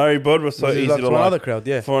 and Larry Bird was so easy to like for another crowd,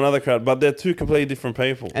 yeah. For another crowd, but they're two completely different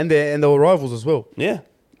people. And they were rivals as well. Yeah.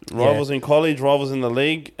 Rivals in college, rivals in the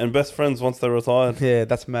league, and best friends once they retired. Yeah,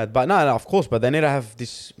 that's mad. But no, of course, but they need to have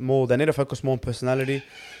this more, they need to focus more on personality.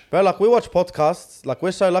 But like we watch podcasts, like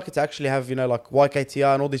we're so lucky to actually have, like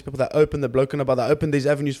YKTR and all these people that open the Bloken about that open these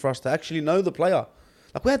avenues for us to actually know the player.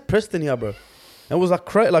 Like we had Preston here, bro. And it was like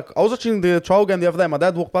crazy. Like I was watching the trial game the other day. My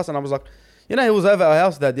dad walked past and I was like, he was over our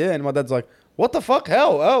house, Dad, yeah. And my dad's like, what the fuck,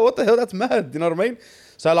 hell? Oh, what the hell? That's mad. You know what I mean?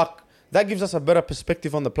 So like that gives us a better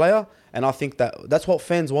perspective on the player, and I think that's what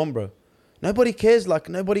fans want, bro. Nobody cares. Like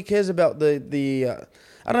nobody cares about the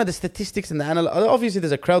I don't know, the statistics and the obviously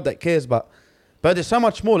there's a crowd that cares, but there's so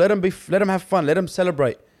much more. Let them have fun. Let them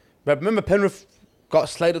celebrate. But remember, Penrith got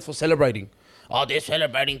slated for celebrating. Oh, they're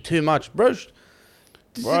celebrating too much, bro.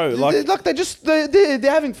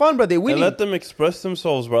 They're having fun, bro. They're winning. And let them express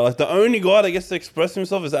themselves, bro. Like the only guy that gets to express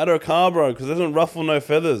himself is Addo-Carr, bro, because doesn't ruffle no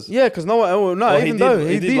feathers. Yeah, because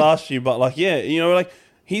he did last year, but like, yeah, like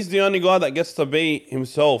he's the only guy that gets to be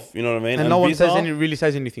himself. You know what I mean? And no one really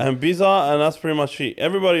says anything. And Bizarre, and that's pretty much it.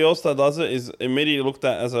 Everybody else that does it is immediately looked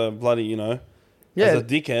at as a bloody, as a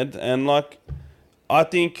dickhead. And like, I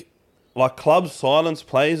think like clubs silence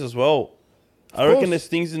players as well. I reckon there's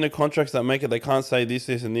things in the contracts that make it they can't say this,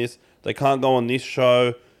 and this. They can't go on this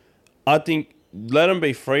show. I think let them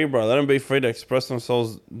be free, bro. Let them be free to express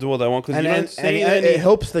themselves, do what they want. Because you don't see it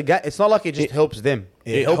helps the game. It's not like it just helps them.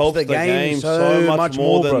 It helps the game so much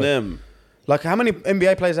more than bro. them. Like, how many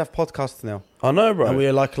NBA players have podcasts now? I know, bro. And we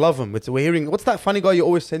like love them. We're hearing, what's that funny guy you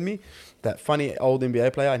always send me? That funny old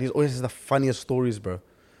NBA player, and he always has the funniest stories, bro.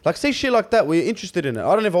 Like, say shit like that. We're interested in it.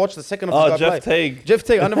 I don't ever watch the second of this guy Jeff play. Teague. Jeff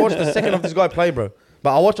Teague. I never watched the second of this guy play, bro.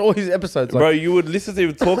 But I watch all his episodes. Like, Bro, you would listen to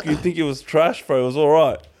him talk, you'd think it was trash, bro. It was all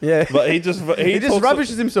right. yeah. But he just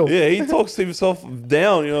rubbishes himself. Yeah, he talks himself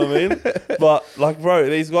down, you know what I mean? But, like, bro,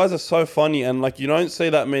 these guys are so funny. And, like, you don't see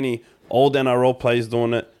that many old NRL players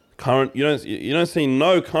doing it. You don't see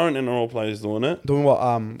no current NRL players doing it. Doing what?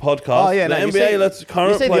 Podcast. Oh, yeah. The No, NBA lets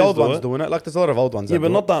current you see players the old do ones it. doing it. Like, there's a lot of old ones. Yeah, that but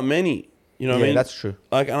do not it. that many. You know what I mean? that's true.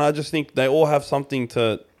 Like, and I just think they all have something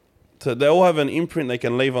to they all have an imprint they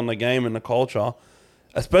can leave on the game and the culture,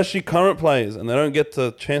 especially current players, and they don't get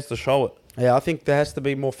the chance to show it. Yeah, I think there has to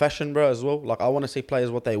be more fashion, bro, as well. Like, I want to see players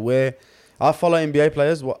what they wear. I follow NBA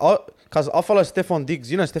players. Because I follow Stephon Diggs.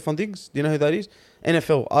 You know Stephon Diggs? Do you know who that is?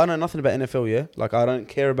 NFL. I know nothing about NFL, yeah? Like, I don't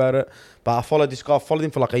care about it. But I follow this guy. I followed him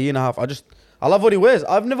for like a year and a half. I love what he wears.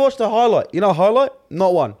 I've never watched a highlight. You know a highlight?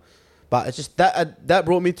 Not one. But it's just that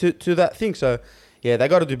brought me to that thing. So, yeah, they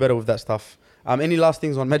got to do better with that stuff. Any last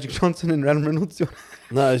things on Magic Johnson and Adam Reynolds?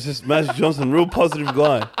 No, it's just Magic Johnson, real positive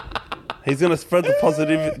guy. He's going to spread the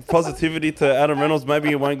positivity to Adam Reynolds. Maybe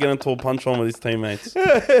he won't get into a punch-on with his teammates.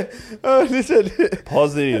 Listen.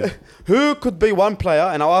 Positive. Who could be one player,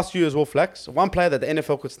 and I'll ask you as well, Flex, one player that the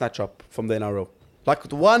NFL could snatch up from the NRL?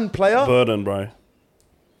 Like, one player? Burden, bro.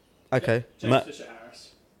 Okay. James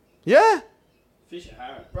Fisher-Harris. Yeah.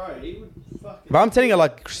 Fisher-Harris. Bro, he would fucking... But I'm telling you,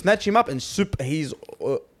 like, snatch him up and he's...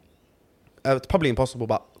 it's probably impossible,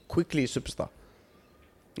 but quickly a superstar.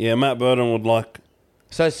 Yeah, Matt Burden would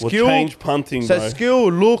So will skill... change punting, So bro.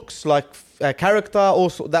 skill, looks, like character,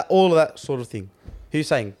 also all of that sort of thing. Who you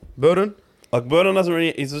saying? Burden? Like, Burden doesn't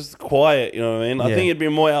really... He's just quiet, you know what I mean? I Yeah. think he'd be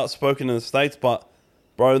more outspoken in the States, but...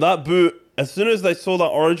 Bro, that boot... As soon as they saw that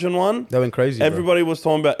Origin one... They went crazy, bro. Everybody was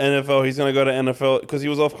talking about NFL. He's going to go to NFL because he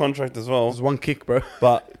was off contract as well. There's one kick, bro.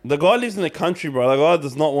 But the guy lives in the country, bro. The guy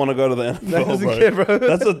does not want to go to the NFL, That doesn't bro. care,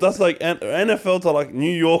 bro. That's like NFL to like New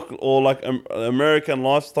York or like American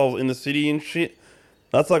lifestyle in the city and shit.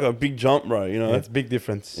 That's like a big jump, bro. You know. Yeah, it's a big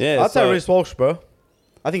difference. Yeah, I'd say so- Reece Walsh, bro.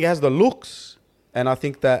 I think he has the looks, and I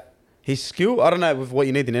think that his skill, I don't know with what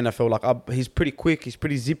you need in NFL. Like, he's pretty quick. He's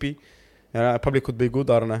pretty zippy. Probably could be good.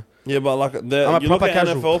 I don't know. Yeah, but like I'm you a look proper at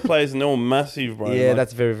casual. NFL players and they're all massive, bro. Yeah, Like,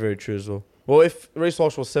 that's very, very true as well. Well, if Reece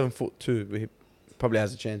Walsh was 7'2", he probably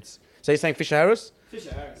has a chance. So you're saying Fisher Harris?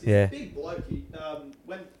 Fisher-Harris. He's Yeah. a big bloke.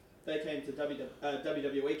 When they came to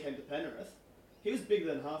WWE, came to Penrith, he was bigger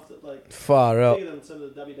than half the, like... Far out. Bigger than some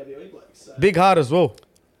of the WWE blokes. So. Big heart as well.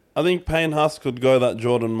 I think Payne Huss could go that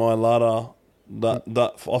Jordan Mailata,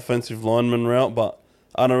 that offensive lineman route, but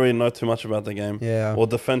I don't really know too much about the game. Yeah. Or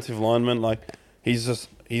defensive lineman, like he's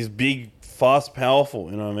big, fast, powerful.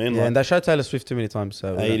 You know what I mean? Yeah, Like, and they showed Taylor Swift too many times.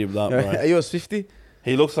 So I hate him that, bro. Are you a Swiftie?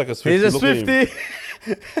 He looks like a Swiftie. He's a Look at him.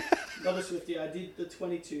 Swiftie. Not a Swiftie. I did the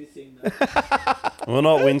 22 thing, though. We're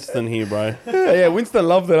not Winston here, bro. Yeah, Winston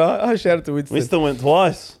loved it. I shout out to Winston. Winston went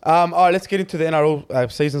twice. All right, let's get into the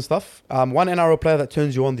NRL season stuff. One NRL player that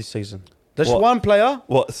turns you on this season. There's What? one player.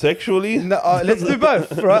 What, sexually? No, let's do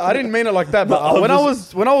both, right? I didn't mean it like that, but No, I'm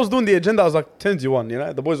when I was doing the agenda, I was like, turns you on, you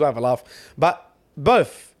know. The boys will have a laugh, but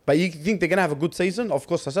both. But you think they're gonna have a good season? Of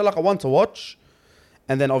course, I said like I want to watch,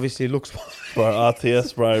 and then obviously looks. Bro,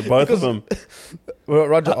 RTS, bro. Both of them.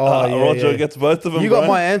 Roger, Roger gets both of them, You bro. got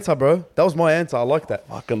my answer, bro. That was my answer. I like that.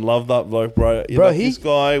 Fucking love that bloke, bro. Bro, Like, this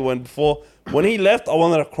guy when he left, I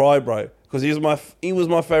wanted to cry, bro, because he was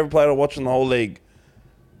my favorite player to watch in the whole league,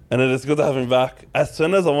 and it is good to have him back. As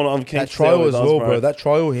soon as I'm keen That to see how trial he as does, well, bro. That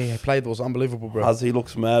trial he played was unbelievable, bro. As he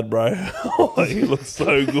looks mad, bro. He looks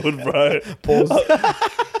so good, bro. Pause.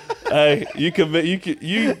 Hey, you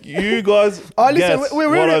guys. Oh, listen, guess we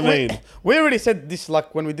what I mean. we already said this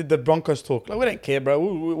like when we did the Broncos talk. Like we don't care, bro.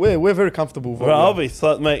 We're very comfortable. Bro, I'll be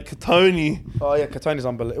mate. Katoni. Oh yeah, Katoni's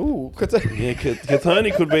unbelievable. Ooh, Katoni. Yeah,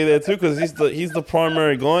 Katoni could be there too because he's the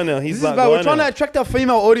primary guy now. He's This is that about guy we're trying now. to attract our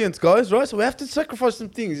female audience, guys, right? So we have to sacrifice some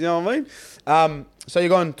things. You know what I mean? So you're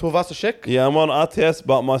going Tuivasa Sheck? Yeah, I'm on RTS,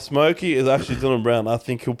 but my smoky is actually Dylan Brown. I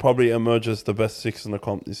think he'll probably emerge as the best six in the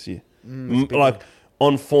comp this year. Like,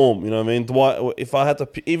 on form, you know what I mean? Dwight, if I had to,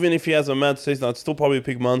 even if he has a mad season, I'd still probably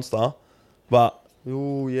pick Munster. But,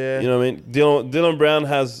 Ooh, yeah. you know what I mean? Dylan Brown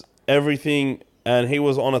has everything, and he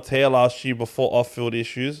was on a tear last year before off-field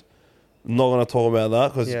issues. Not going to talk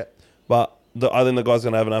about that, Yeah. but I think the guy's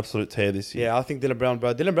going to have an absolute tear this year. Yeah, I think Dylan Brown,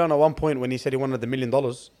 bro. Dylan Brown at one point when he said he wanted $1 million,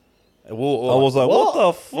 I was like, what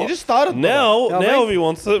the fuck? He just started. Now, bro. You know what I now mean? if he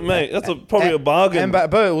wants it, mate, that's probably a bargain. And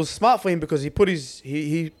but it was smart for him because he put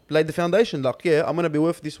he laid the foundation. Like, yeah, I'm gonna be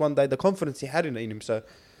worth this one day. The confidence he had in him. So,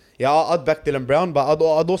 yeah, I'd back Dylan Brown, but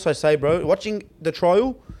I'd also say, bro, watching the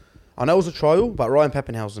trial, I know it was a trial, but Ryan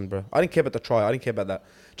Pappenhausen, bro, I didn't care about the trial. I didn't care about that.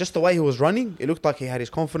 Just the way he was running, it looked like he had his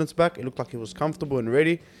confidence back. It looked like he was comfortable and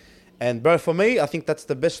ready. And bro, for me, I think that's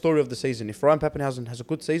the best story of the season. If Ryan Pappenhausen has a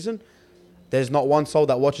good season, there's not one soul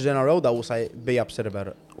that watches NRL that will say be upset about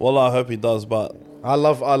it. Well, I hope he does, but I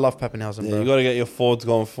love Pappenhausen, yeah, bro. you got to get your forwards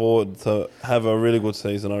going forward to have a really good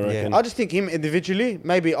season, I reckon. Yeah. I just think him individually,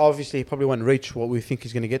 maybe obviously he probably won't reach what we think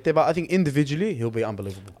he's going to get there, but I think individually he'll be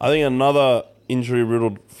unbelievable. I think another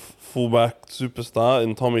injury-riddled fullback superstar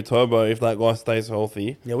in Tommy Turbo, if that guy stays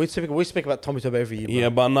healthy. Yeah, we speak about Tommy Turbo every year, bro. Yeah,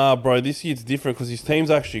 but nah, bro, this year it's different because his team's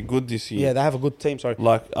actually good this year. Yeah, they have a good team, sorry.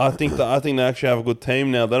 Like, I think they actually have a good team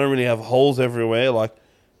now. They don't really have holes everywhere. Like,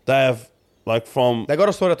 they have, like, from... They got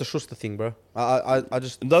to sort out the Schuster thing, bro. I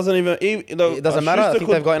just... It doesn't even... It doesn't matter. I think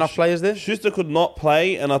they've got enough players there. Schuster could not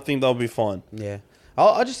play, and I think they'll be fine. Yeah.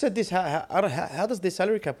 I just said this. How does their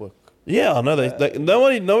salary cap work? Yeah, I know.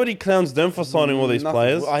 Nobody clowns them for signing all these Nothing.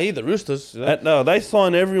 players. I hear the Roosters. No, they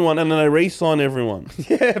sign everyone, and then they re-sign everyone.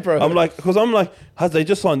 Yeah, bro. I'm like, has they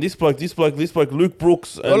just signed this bloke, Luke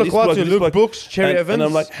Brooks, and Luke Brooks, Cherry Evans. And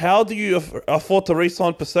I'm like, how do you afford to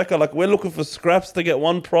re-sign Paseka? Like, we're looking for scraps to get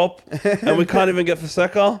one prop, and we can't even get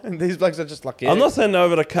Paseka. And these blokes are just like, yeah. I'm not saying they're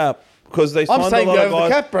over the cap, because they signed I'm saying a lot they're of over guys.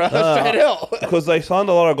 the cap, bro. Straight hell. Because they signed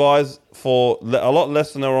a lot of guys for a lot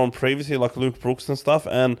less than they were on previously, like Luke Brooks and stuff,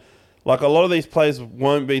 and like a lot of these players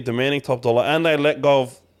won't be demanding top dollar, and they let go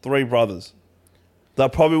of 3 brothers.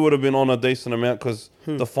 That probably would have been on a decent amount because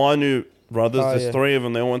the Fainu brothers, there's 3 of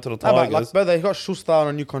them, they all went to the Tigers. But they got Schuster on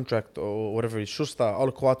a new contract or whatever it is. Schuster,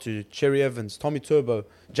 Olukwatu, Cherry Evans, Tommy Turbo,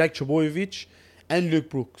 Jake Trbojevic, and Luke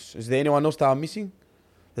Brooks. Is there anyone else that I'm missing?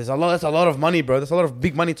 That's a lot of money, bro. That's a lot of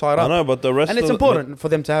big money tied up. I know, but the rest and it's important for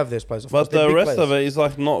them to have those players. But the rest of it is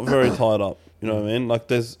like not very tied up. You know what I mean? Like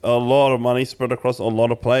there's a lot of money spread across a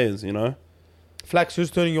lot of players, you know? Flax,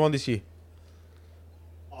 who's turning you on this year?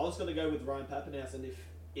 I was going to go with Ryan Pappenhausen.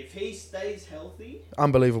 If he stays healthy,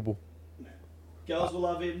 Unbelievable. girls will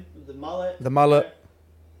love him. The mullet.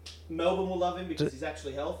 Melbourne will love him because he's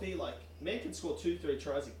actually healthy. Like, man can score 2-3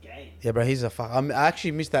 tries a game. Yeah, bro, he's a fuck. I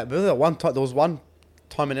actually missed that. There was one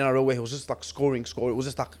time in NRL where he was just like scoring. It was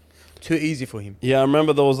just like too easy for him. Yeah, I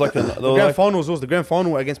remember there was like The grand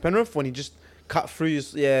final against Penrith when he just cut through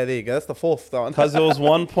his... Yeah, there you go. That's the 4th one. because there was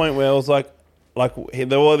one point where it was like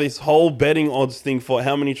there were this whole betting odds thing for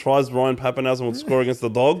how many tries Ryan Pappenhausen would score against the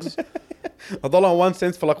Dogs.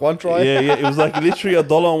 $1.01 for like one try. Yeah, it was like literally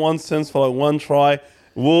 $1.01 for like one try.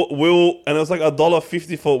 And it was like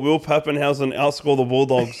 $1.50 for Will Pappenhausen outscore the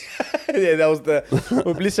Bulldogs. Yeah, that was the...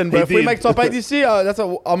 Well, listen, bro, if we make top 8 this year,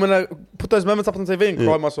 I'm going to put those moments up on TV and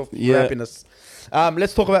cry myself for happiness.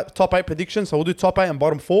 Let's talk about top 8 predictions. So we'll do top 8 and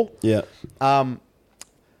bottom 4. Yeah. I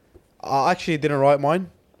actually didn't write mine.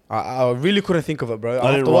 I really couldn't think of it, bro.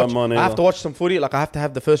 I didn't write mine either. I have to watch some footy. Like, I have to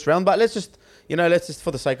have the first round. But let's just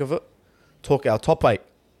for the sake of it, talk our top 8.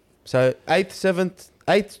 So 8th, 7th,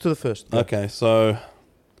 8th to the 1st. Okay, so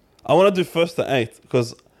I want to do 1st to 8th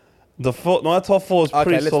because my top 4 is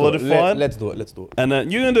pretty solidified. Let's do it. And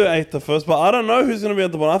then you're going to do 8th to 1st, but I don't know who's going to be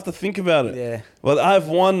at the bottom. I have to think about it. Yeah. But I have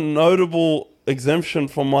one notable exemption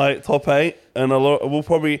from my top 8, and we'll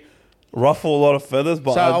probably ruffle a lot of feathers.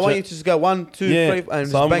 But so I want you to just go 1, 2, 3, and so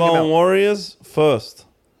just I'm bang them going out. Warriors first.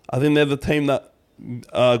 I think they're the team that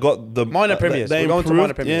got the Minor premiers. They We're going to improved,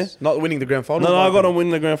 minor premiers. Not winning the grand final. No, I got to to win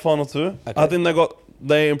the grand final too. Okay. I think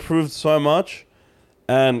they improved so much,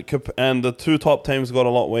 and the 2 top teams got a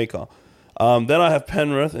lot weaker. Then I have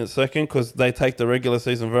Penrith in second because they take the regular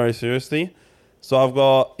season very seriously. So I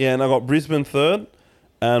got Brisbane 3rd,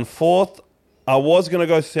 and 4th. I was gonna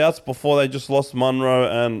go Souths before they just lost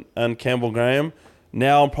Munro and Campbell Graham.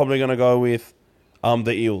 Now I'm probably gonna go with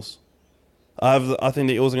the Eels. I think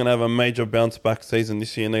the Eels are gonna have a major bounce back season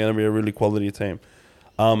this year, and they're gonna be a really quality team.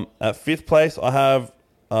 At 5th place, I have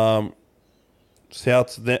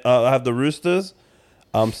Souths. I have the Roosters.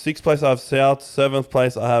 6th place, I have South. 7th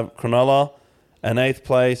place, I have Cronulla. And 8th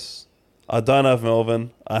place, I don't have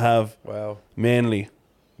Melbourne. I have Manly.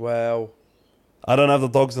 Wow. I don't have the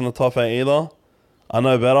Dogs in the top 8 either. I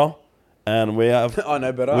know better. And we have... I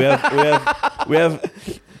know better. We have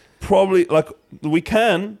probably... Like, we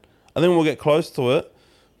can. I think we'll get close to it.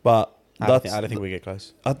 But I don't think we get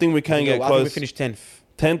close. I think we can get I close. think we finished 10th.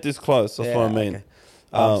 10th is close. That's what I mean.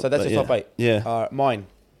 Okay. So that's your top 8. Yeah. Mine.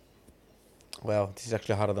 Well, this is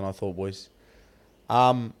actually harder than I thought, boys.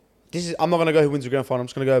 I'm not gonna go who wins the grand final. I'm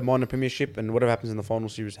just gonna go minor premiership, and whatever happens in the final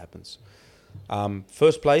series happens.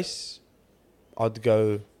 First place, I'd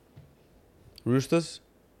go Roosters.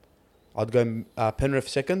 I'd go Penrith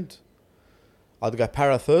second. I'd go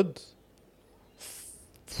Para third.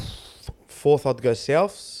 Fourth, I'd go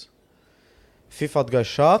Souths. Fifth, I'd go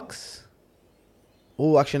Sharks.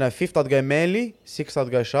 Oh, actually no. Fifth, I'd go Manly. Sixth, I'd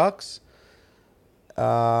go Sharks.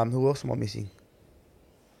 Who else am I missing?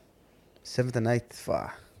 Seventh and eighth.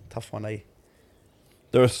 Tough one, eh?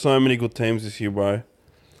 There are so many good teams this year, bro.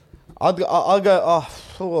 I'll go.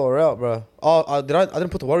 All right, bro. I didn't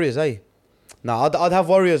put the Warriors, eh? No, I'd have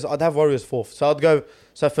Warriors. I'd have Warriors fourth. So I'd go.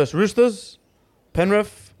 So first Roosters,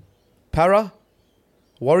 Penrith, Para,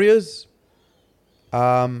 Warriors,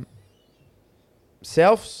 Souths.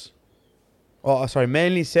 Oh, sorry,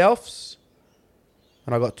 Manly, Souths,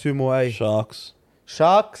 and I got two more. Eh?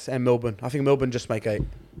 Sharks and Melbourne. I think Melbourne just make 8.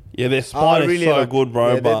 Yeah, their spine is so good,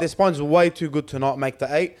 bro. Yeah, but their spine's way too good to not make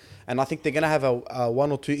the 8, and I think they're gonna have a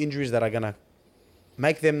 1 or 2 injuries that are gonna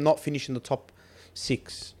make them not finish in the top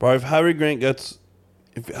 6. Bro, if Harry Grant gets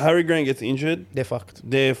injured, They're fucked.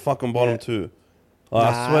 they're fucking bottom 2. Nah,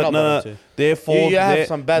 I swear, not no. bottom 2. Their forward, You have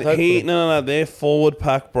some bad hope for them. no. Their forward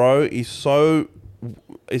pack, bro, is so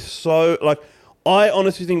like. I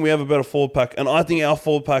honestly think we have a better forward pack, and I think our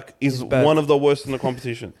forward pack is one of the worst in the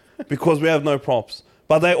competition because we have no props.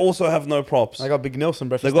 But they also have no props. They got Big Nelson,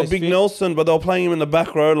 bro. They got Big Nelson, but they were playing him in the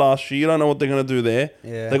back row last year. You don't know what they're going to do there.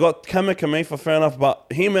 Yeah. They got Kamikamefa, fair enough, but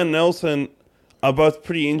him and Nelson are both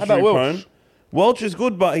pretty injury prone. Welch is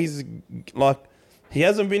good, but he's like, he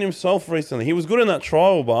hasn't been himself recently. He was good in that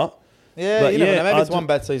trial, but Yeah, you never know. Maybe it's one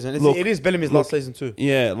bad season. It is Bellamy's last season too.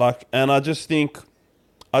 yeah, like, and I just think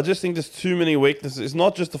there's too many weaknesses. It's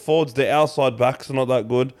not just the forwards; their outside backs are not that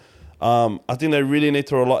good. I think they really need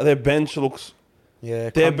to rely. Their bench looks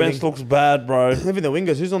bad, bro. Even the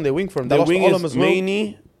wingers, who's on their wing for them? They Their lost wing Olam is as well.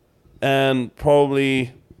 Meany and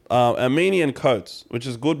probably Meany and Coates, which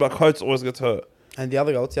is good, but Coates always gets hurt. And the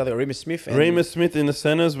other guy, what's the other? Remus Smith. Remus Smith in the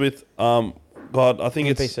centres with God, I think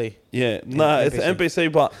NPC. it's it's the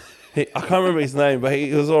NPC, but I can't remember his name, but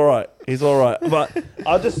he was all right. He's all right, but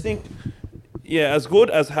I just think. Yeah, as good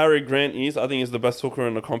as Harry Grant is, I think he's the best hooker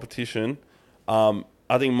in the competition. I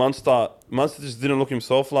think Munster just didn't look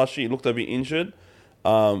himself last year. He looked a bit injured.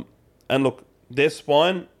 And look, their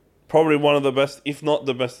spine, probably one of the best, if not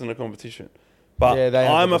the best in the competition. But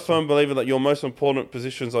I'm a firm believer that your most important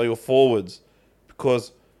positions are your forwards.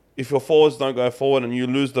 Because if your forwards don't go forward and you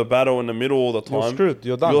lose the battle in the middle all the time, you're screwed.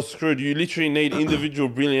 You're done. You're screwed. You literally need individual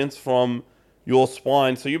brilliance from your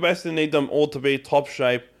spine. So you basically need them all to be top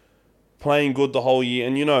shape, playing good the whole year,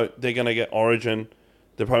 and they're going to get Origin.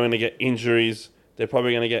 They're probably going to get injuries. They're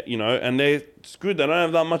probably going to get, and they're screwed. They don't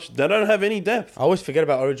have that much. They don't have any depth. I always forget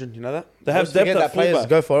about Origin. You know that? They have depth at players fullback.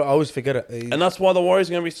 go for it. I always forget it. And that's why the Warriors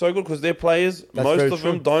are going to be so good, because their players, most of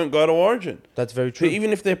them don't go to Origin. That's very true. So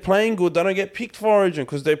even if they're playing good, they don't get picked for Origin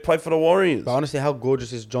because they play for the Warriors. But honestly, how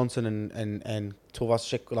gorgeous is Johnson and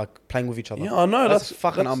Tuvas like playing with each other? Yeah, I know. That's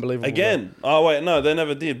fucking unbelievable. Again, oh wait, no, they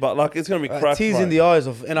never did. But like, it's going to be crap. Tears in the eyes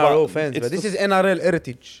of NRL fans. But this is NRL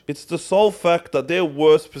heritage. It's the sole fact that their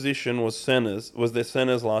worst position was their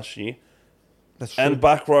centers last year. That's true. And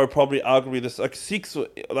back row probably arguably this like 6.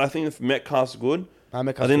 I think if Metcalf's good, I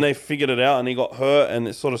think they figured it out and he got hurt and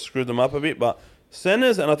it sort of screwed them up a bit. But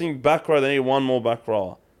centers and I think back row, they need one more back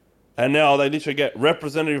rower. And now they literally get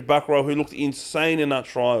representative back row who looked insane in that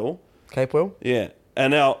trial. Capewell? Yeah. And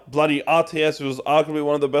now bloody RTS, who was arguably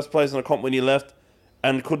one of the best players in the comp when he left,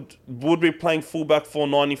 and would be playing fullback for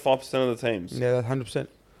 95% of the teams. Yeah, 100%.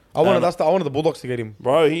 I wanted the Bulldogs to get him.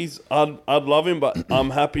 Bro, I'd love him, but I'm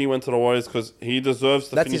happy he went to the Warriors because he deserves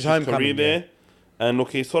to finish his career there. Yeah. And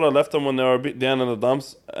look, he sort of left them when they were a bit down in the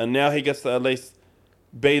dumps, and now he gets to at least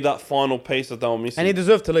be that final piece that they were missing. And he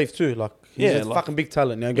deserved to leave too. Like, he's a fucking big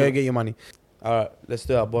talent. Go get your money. All right, let's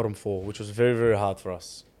do our bottom 4, which was very, very hard for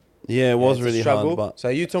us. Yeah, it was really hard. But so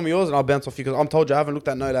you tell me yours and I'll bounce off you because I'm told you I haven't looked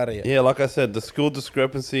that note out yet. Yeah, like I said, the skill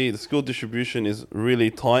discrepancy, the skill distribution is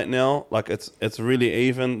really tight now. Like it's really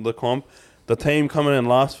even, the comp. The team coming in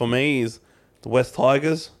last for me is the West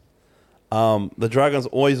Tigers. The Dragons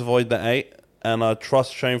always avoid the 8, and I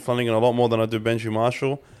trust Shane Flanagan a lot more than I do Benji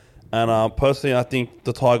Marshall. And personally, I think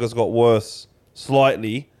the Tigers got worse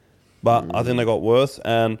slightly, but I think they got worse.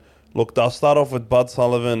 And look, they'll start off with Bud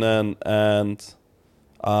Sullivan and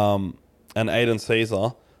Aiden Caesar.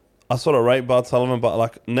 I sort of rate Bud Sullivan, but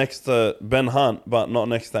like next to Ben Hunt, but not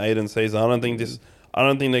next to Aiden Caesar. I don't think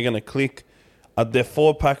they're gonna click. Their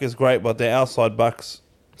forward pack is great, but their outside backs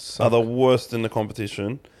are the worst in the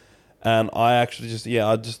competition. And I actually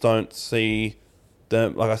I just don't see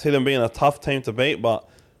them. Like I see them being a tough team to beat, but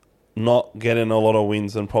not getting a lot of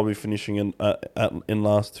wins and probably finishing in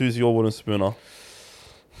last. Who's your wooden spooner?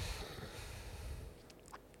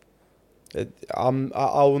 I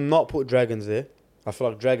will not put Dragons there. I feel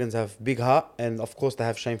like Dragons have big heart, and of course they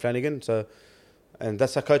have Shane Flanagan. So, and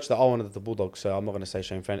that's a coach that I wanted at the Bulldogs. So I'm not gonna say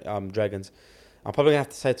Dragons. I'm probably gonna have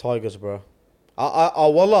to say Tigers, bro.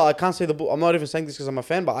 Wallah, I can't say I'm not even saying this because I'm a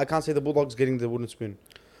fan, but I can't say the Bulldogs getting the wooden spoon.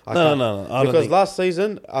 No. Because last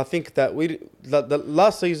season, I think that the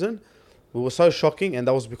last season we were so shocking, and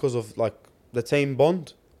that was because of like the team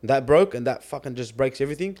bond that broke, and that fucking just breaks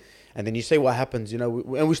everything. And then you see what happens, and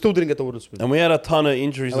we still didn't get the wooden spoon. And we had a ton of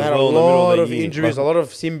injuries as well. We had a lot of injuries, a lot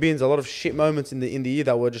of sin bins, a lot of shit moments in the year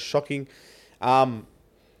that were just shocking. I'll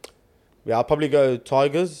probably go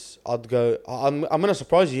Tigers. I'm gonna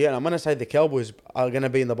surprise you here, and I'm gonna say the Cowboys are gonna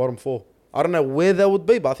be in the bottom 4. I don't know where they would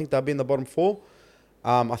be, but I think they'll be in the bottom 4.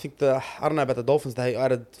 I don't know about the Dolphins. They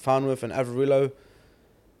added Farnworth and Averillo.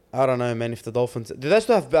 I don't know, man. If the Dolphins, do they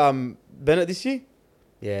still have Bennett this year?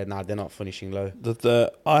 Yeah, nah, they're not finishing low.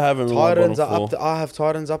 I haven't. Titans are up there. I have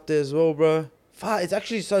Titans up there as well, bro. It's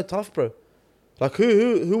actually so tough, bro. Like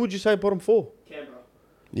who would you say bottom 4? Canberra.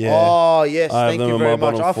 Yeah. Oh yes, thank you very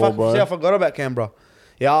much. I forgot about Canberra.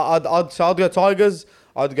 Yeah, I'd go Tigers.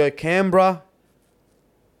 I'd go Canberra,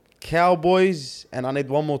 Cowboys, and I need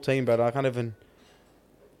one more team, but I can't even.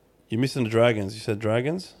 You're missing the Dragons. You said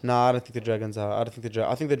Dragons? No, I don't think the Dragons are. I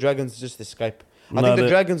think the Dragons just escape. I think the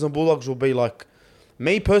Dragons and Bulldogs will be like.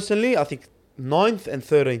 Me personally, I think 9th and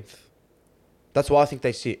 13th. That's why I think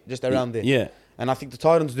they sit just around there. Yeah. And I think the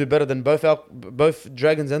Titans do better than both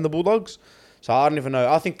Dragons and the Bulldogs. So I don't even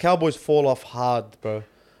know. I think Cowboys fall off hard, bro.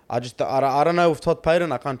 I don't know with Todd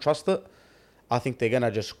Payton. I can't trust it. I think they're gonna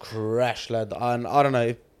just crash, lad. And I don't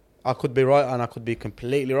know. I could be right and I could be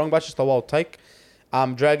completely wrong. But it's just a wild take.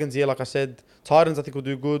 Dragons, yeah, like I said. Titans, I think will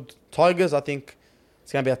do good. Tigers, I think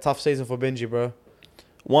it's gonna be a tough season for Benji, bro.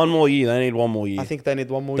 One more year. They need one more year. I think they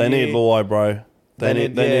need one more year. They need Luai, bro. They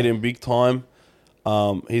need him big time.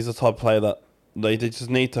 He's the type of player that they just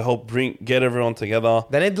need to help get everyone together.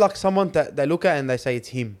 They need like someone that they look at and they say it's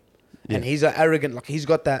him. Yeah. And he's arrogant, like he's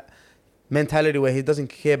got that mentality where he doesn't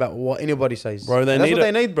care about what anybody says. Bro, that's what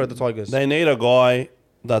they need, bro, the Tigers. They need a guy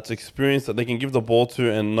that's experienced that they can give the ball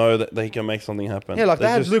to and know that they can make something happen. Yeah, like they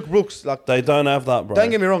had Luke Brooks. Like they don't have that, bro.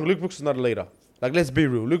 Don't get me wrong, Luke Brooks is not a leader. Like, let's be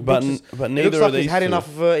real. Luke Brooks but neither looks like of these he's had two. enough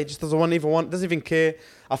of it. He just doesn't even care.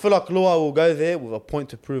 I feel like Luai will go there with a point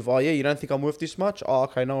to prove, oh, yeah, you don't think I'm worth this much? Oh,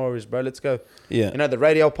 okay, no worries, bro. Let's go. Yeah. The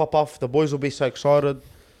radio will pop off. The boys will be so excited.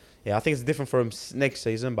 Yeah, I think it's different for him next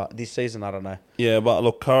season, but this season, I don't know. Yeah, but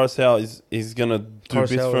look, Carousel is going to do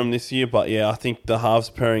bits for him this year. But, yeah, I think the halves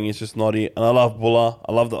pairing is just not it. And I love Buller.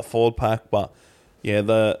 I love that forward pack. But, yeah,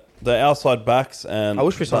 the outside backs and I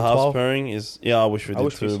wish we the halves pairing is... Yeah, I wish we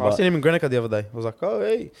did too. I seen him in Grenica the other day. I was like, oh,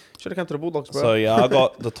 hey, should have come to the Bulldogs, bro. So, yeah, I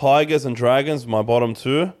got the Tigers and Dragons, my bottom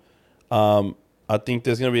 2. I think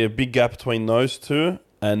there's going to be a big gap between those two.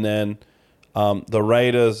 And then the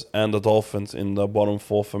Raiders and the Dolphins in the bottom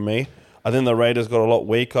 4 for me. I think the Raiders got a lot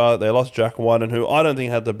weaker. They lost Jack White, who I don't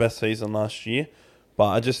think had the best season last year. But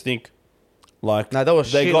I just think... Like, no, that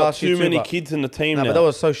was they shit got last too year many too, kids in the team now. But that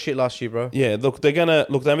was so shit last year, bro. Yeah, look, they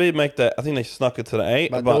may make that. I think they snuck it to the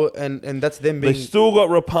 8. But and that's them being... They still got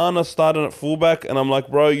Rapana starting at fullback, and I'm like,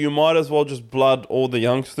 bro, you might as well just blood all the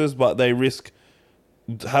youngsters, but they risk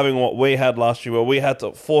having what we had last year, where we had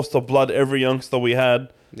to force to blood every youngster we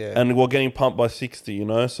had, and we're getting pumped by 60,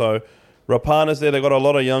 So Rapana's there. They got a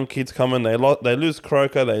lot of young kids coming. They lose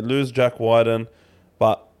Croker, they lose Jack Wyden,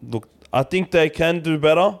 but look. I think they can do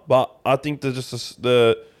better, but I think there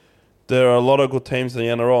are a lot of good teams in the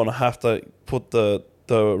NRL, and I have to put the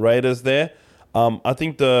Raiders there. I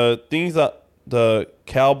think the things that the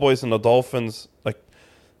Cowboys and the Dolphins,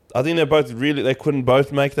 I think they couldn't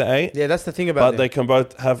both make the 8. Yeah, that's the thing about them. They can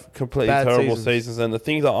both have completely terrible seasons. And the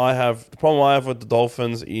problem I have with the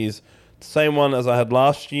Dolphins is the same one as I had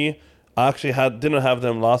last year. I actually didn't have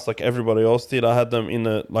them last like everybody else did. I had them in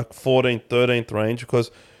the 14th, 13th range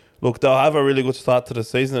because... Look, they'll have a really good start to the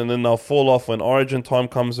season, and then they'll fall off when Origin time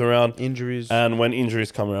comes around. Injuries. And when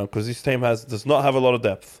injuries come around, because this team does not have a lot of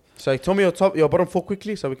depth. So tell me your bottom 4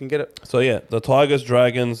 quickly so we can get it. So, yeah, the Tigers,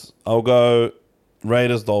 Dragons. I'll go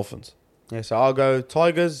Raiders, Dolphins. Yeah, so I'll go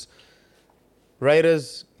Tigers,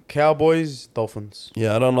 Raiders, Cowboys, Dolphins.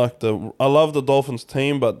 Yeah, I love the Dolphins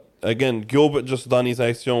team, but again, Gilbert just done his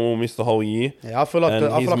ACL and will miss the whole year. Yeah, I feel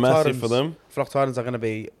like he's massive for them. I feel like Titans are going to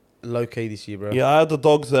be low key this year, bro. Yeah, I had the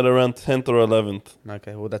Dogs at around 10th or 11th.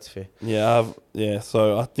 Okay, well that's fair. Yeah,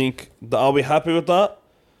 so I think I'll be happy with that.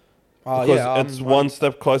 Because it's one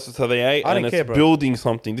step closer to the 8 and it's building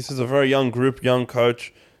something. This is a very young group, young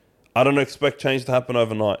coach. I don't expect change to happen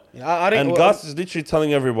overnight. I think, And Gus is literally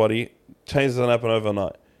telling everybody change doesn't happen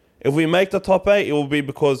overnight. If we make the top 8, it will be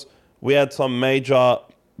because we had some major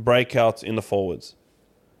breakouts in the forwards.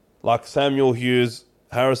 Like Samuel Hughes,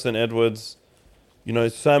 Harrison Edwards, you know,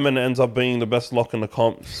 Salmon ends up being the best lock in the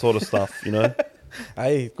comp sort of stuff, you know?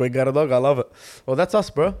 Hey, great got a dog. I love it. Well, that's us,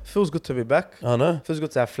 bro. Feels good to be back. I know. Feels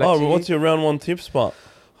good to have Flex. Oh, what's your round 1 tip spot?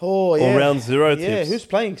 Oh, yeah. Or round 0 Yeah, tips? who's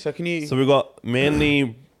playing? So can you... So we got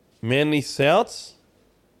Manly Souths,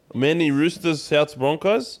 Manly Roosters, Souths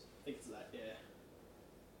Broncos. I think it's that, yeah.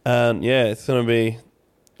 And yeah, it's going to be...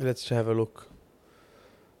 Let's have a look.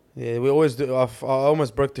 Yeah, we always do. I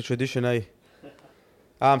almost broke the tradition, eh?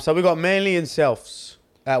 So we got Manly and Souths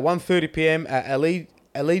at 1:30 p.m. at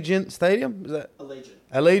Allegiant Stadium. Is that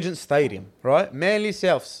Allegiant Stadium, right? Manly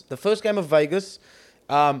Souths. The first game of Vegas.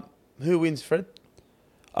 Who wins, Fred?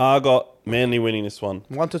 I got Manly winning this one.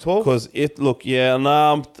 1-12. Because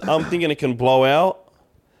I'm thinking it can blow out.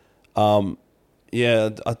 Yeah,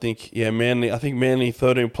 I think Manly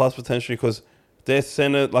 13 plus potentially because their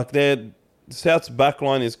center, like their South's back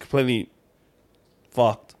line is completely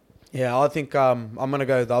fucked. Yeah, I think I'm gonna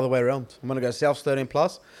go the other way around. I'm gonna go Souths 13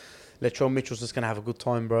 plus. Latrell Mitchell's just gonna have a good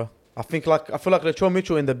time, bro. I feel like Latrell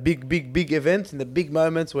Mitchell in the big events, in the big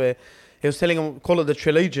moments where he was telling him call it the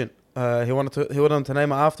Trilegion. He wanted to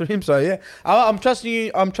name it after him. So yeah, I'm trusting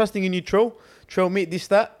you. I'm trusting in you, Trill. Trill, meet this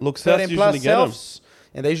stat. Look, Souths usually get him.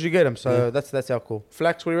 And they usually get him. So Yeah. that's how cool.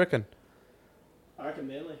 Flax, what do you reckon? I reckon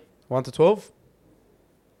Manly. 1-12.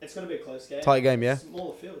 It's going to be a close game. Tight game, yeah.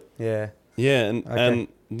 Smaller field. Yeah. Yeah, and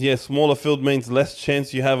smaller field means less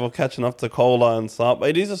chance you have of catching up to Kohler and stuff.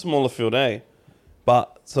 It is a smaller field, eh?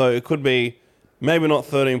 But so it could be maybe not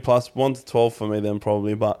 13 plus, 1-12 for me then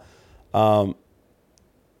probably. But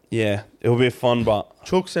yeah, it'll be fun. But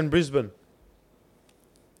Chooks and Brisbane.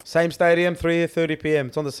 Same stadium, 3:30 p.m.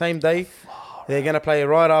 It's on the same day. They're gonna play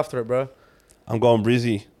right after it, bro. I'm going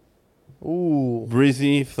Brizzy. Ooh,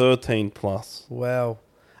 Brizzy 13 plus. wow.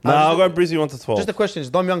 I'll go Brizzy 1-12. Just a question: is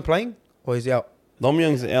Dom Young playing or is he out? Dom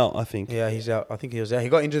Young's out, I think. Yeah, he's out. I think he was out. He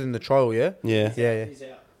got injured in the trial. Yeah. Yeah. Yeah. He's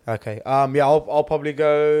out. Okay. Yeah. I'll probably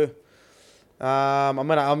go. Far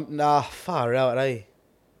out, eh?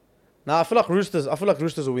 I feel like Roosters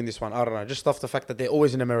will win this one. I don't know. Just off the fact that they're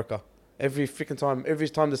always in America. Every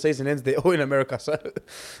time the season ends, they're all in America. So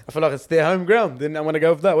I feel like it's their home ground. Then I'm gonna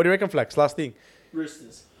go with that. What do you reckon, Flax? Last thing.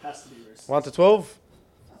 Roosters. Has to be Roosters. 1-12.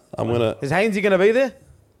 I'm going to... Is Hainsey gonna be there?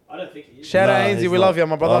 I don't think he is. Shout out Nah, Hainsey. he's We not. love you,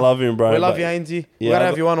 my brother. I love him, bro. We love but- you, Hainsey. We Yeah, gotta I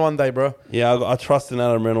have you on one day, bro. Yeah, I trust in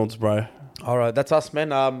Adam Reynolds, bro. All right, that's us,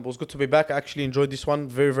 man. It was good to be back. I actually enjoyed this one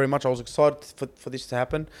very, very much. I was excited for this to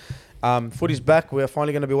happen. Footy's back. We're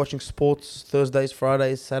finally going to be watching sports Thursdays,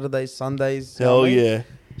 Fridays, Saturdays, Sundays. You know Hell what I mean? yeah.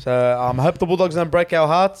 So I hope the Bulldogs don't break our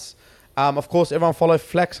hearts. Of course, everyone follow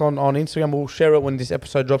Flax on Instagram. We'll share it when this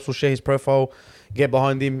episode drops. We'll share his profile, get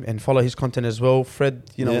behind him, and follow his content as well. Fred,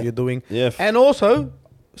 you know what you're doing. Yeah. And also,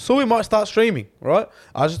 we might start streaming, right?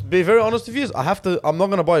 I'll just be very honest with you. I'm not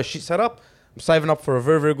going to buy a shit setup. I'm saving up for a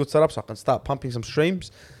very, very good setup so I can start pumping some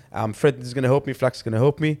streams. Fred is going to help me. Flax is going to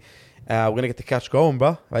help me. We're going to get the couch going,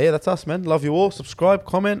 bro. But yeah, that's us, man. Love you all. Subscribe,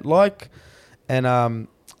 comment, like, and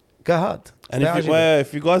go hard. And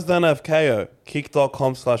if you guys don't have KO,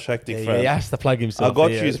 kick.com/hecticfriend. Yeah, he has to plug himself. I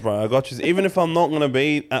got yous, bro. I got yous. Even if I'm not going to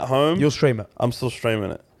be at home, You'll stream it. I'm still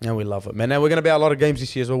streaming it. And we love it, man. Now we're going to be at a lot of games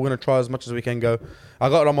this year as well. We're going to try as much as we can go. I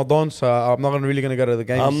got Ramadan, so I'm not really going to go to the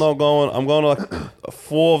games. I'm going to like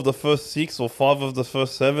 4 of the first 6 or 5 of the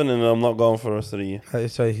first 7, and I'm not going for the rest of the year.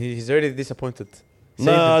 So he's already disappointed.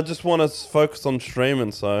 No, I just want to focus on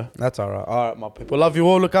streaming, so. That's all right. All right, my people. Love you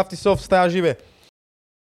all. Look after yourself. Stay Ajibe.